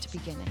is just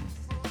beginning.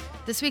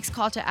 This week's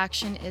call to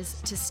action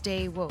is to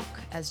stay woke,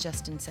 as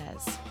Justin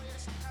says.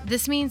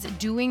 This means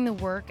doing the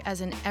work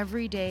as an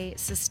everyday,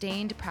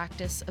 sustained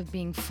practice of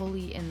being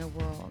fully in the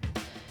world.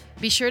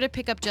 Be sure to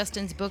pick up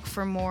Justin's book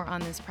for more on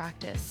this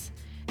practice.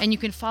 And you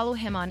can follow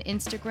him on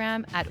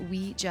Instagram at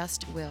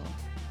WeJustWill.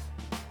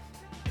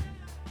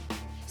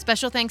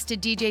 Special thanks to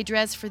DJ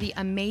Drez for the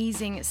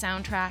amazing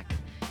soundtrack.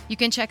 You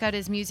can check out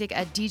his music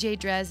at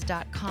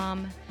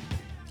djdrez.com.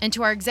 And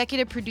to our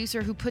executive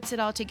producer who puts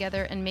it all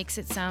together and makes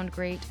it sound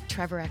great,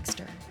 Trevor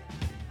Exter.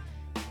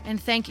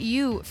 And thank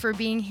you for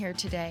being here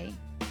today.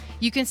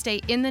 You can stay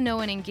in the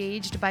know and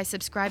engaged by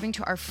subscribing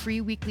to our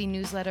free weekly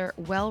newsletter,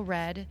 Well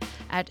Read,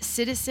 at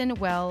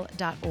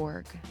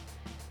citizenwell.org.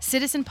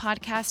 Citizen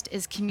Podcast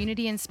is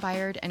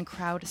community-inspired and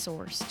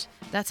crowdsourced.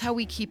 That's how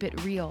we keep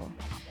it real.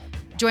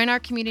 Join our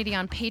community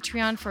on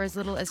Patreon for as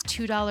little as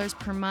 $2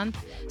 per month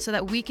so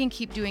that we can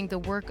keep doing the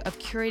work of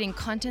curating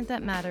content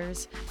that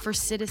matters for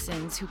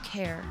citizens who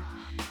care.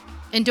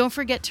 And don't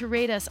forget to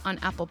rate us on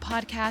Apple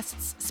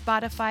Podcasts,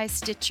 Spotify,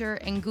 Stitcher,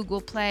 and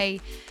Google Play.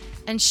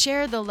 And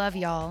share the love,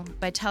 y'all,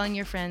 by telling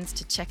your friends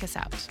to check us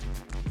out.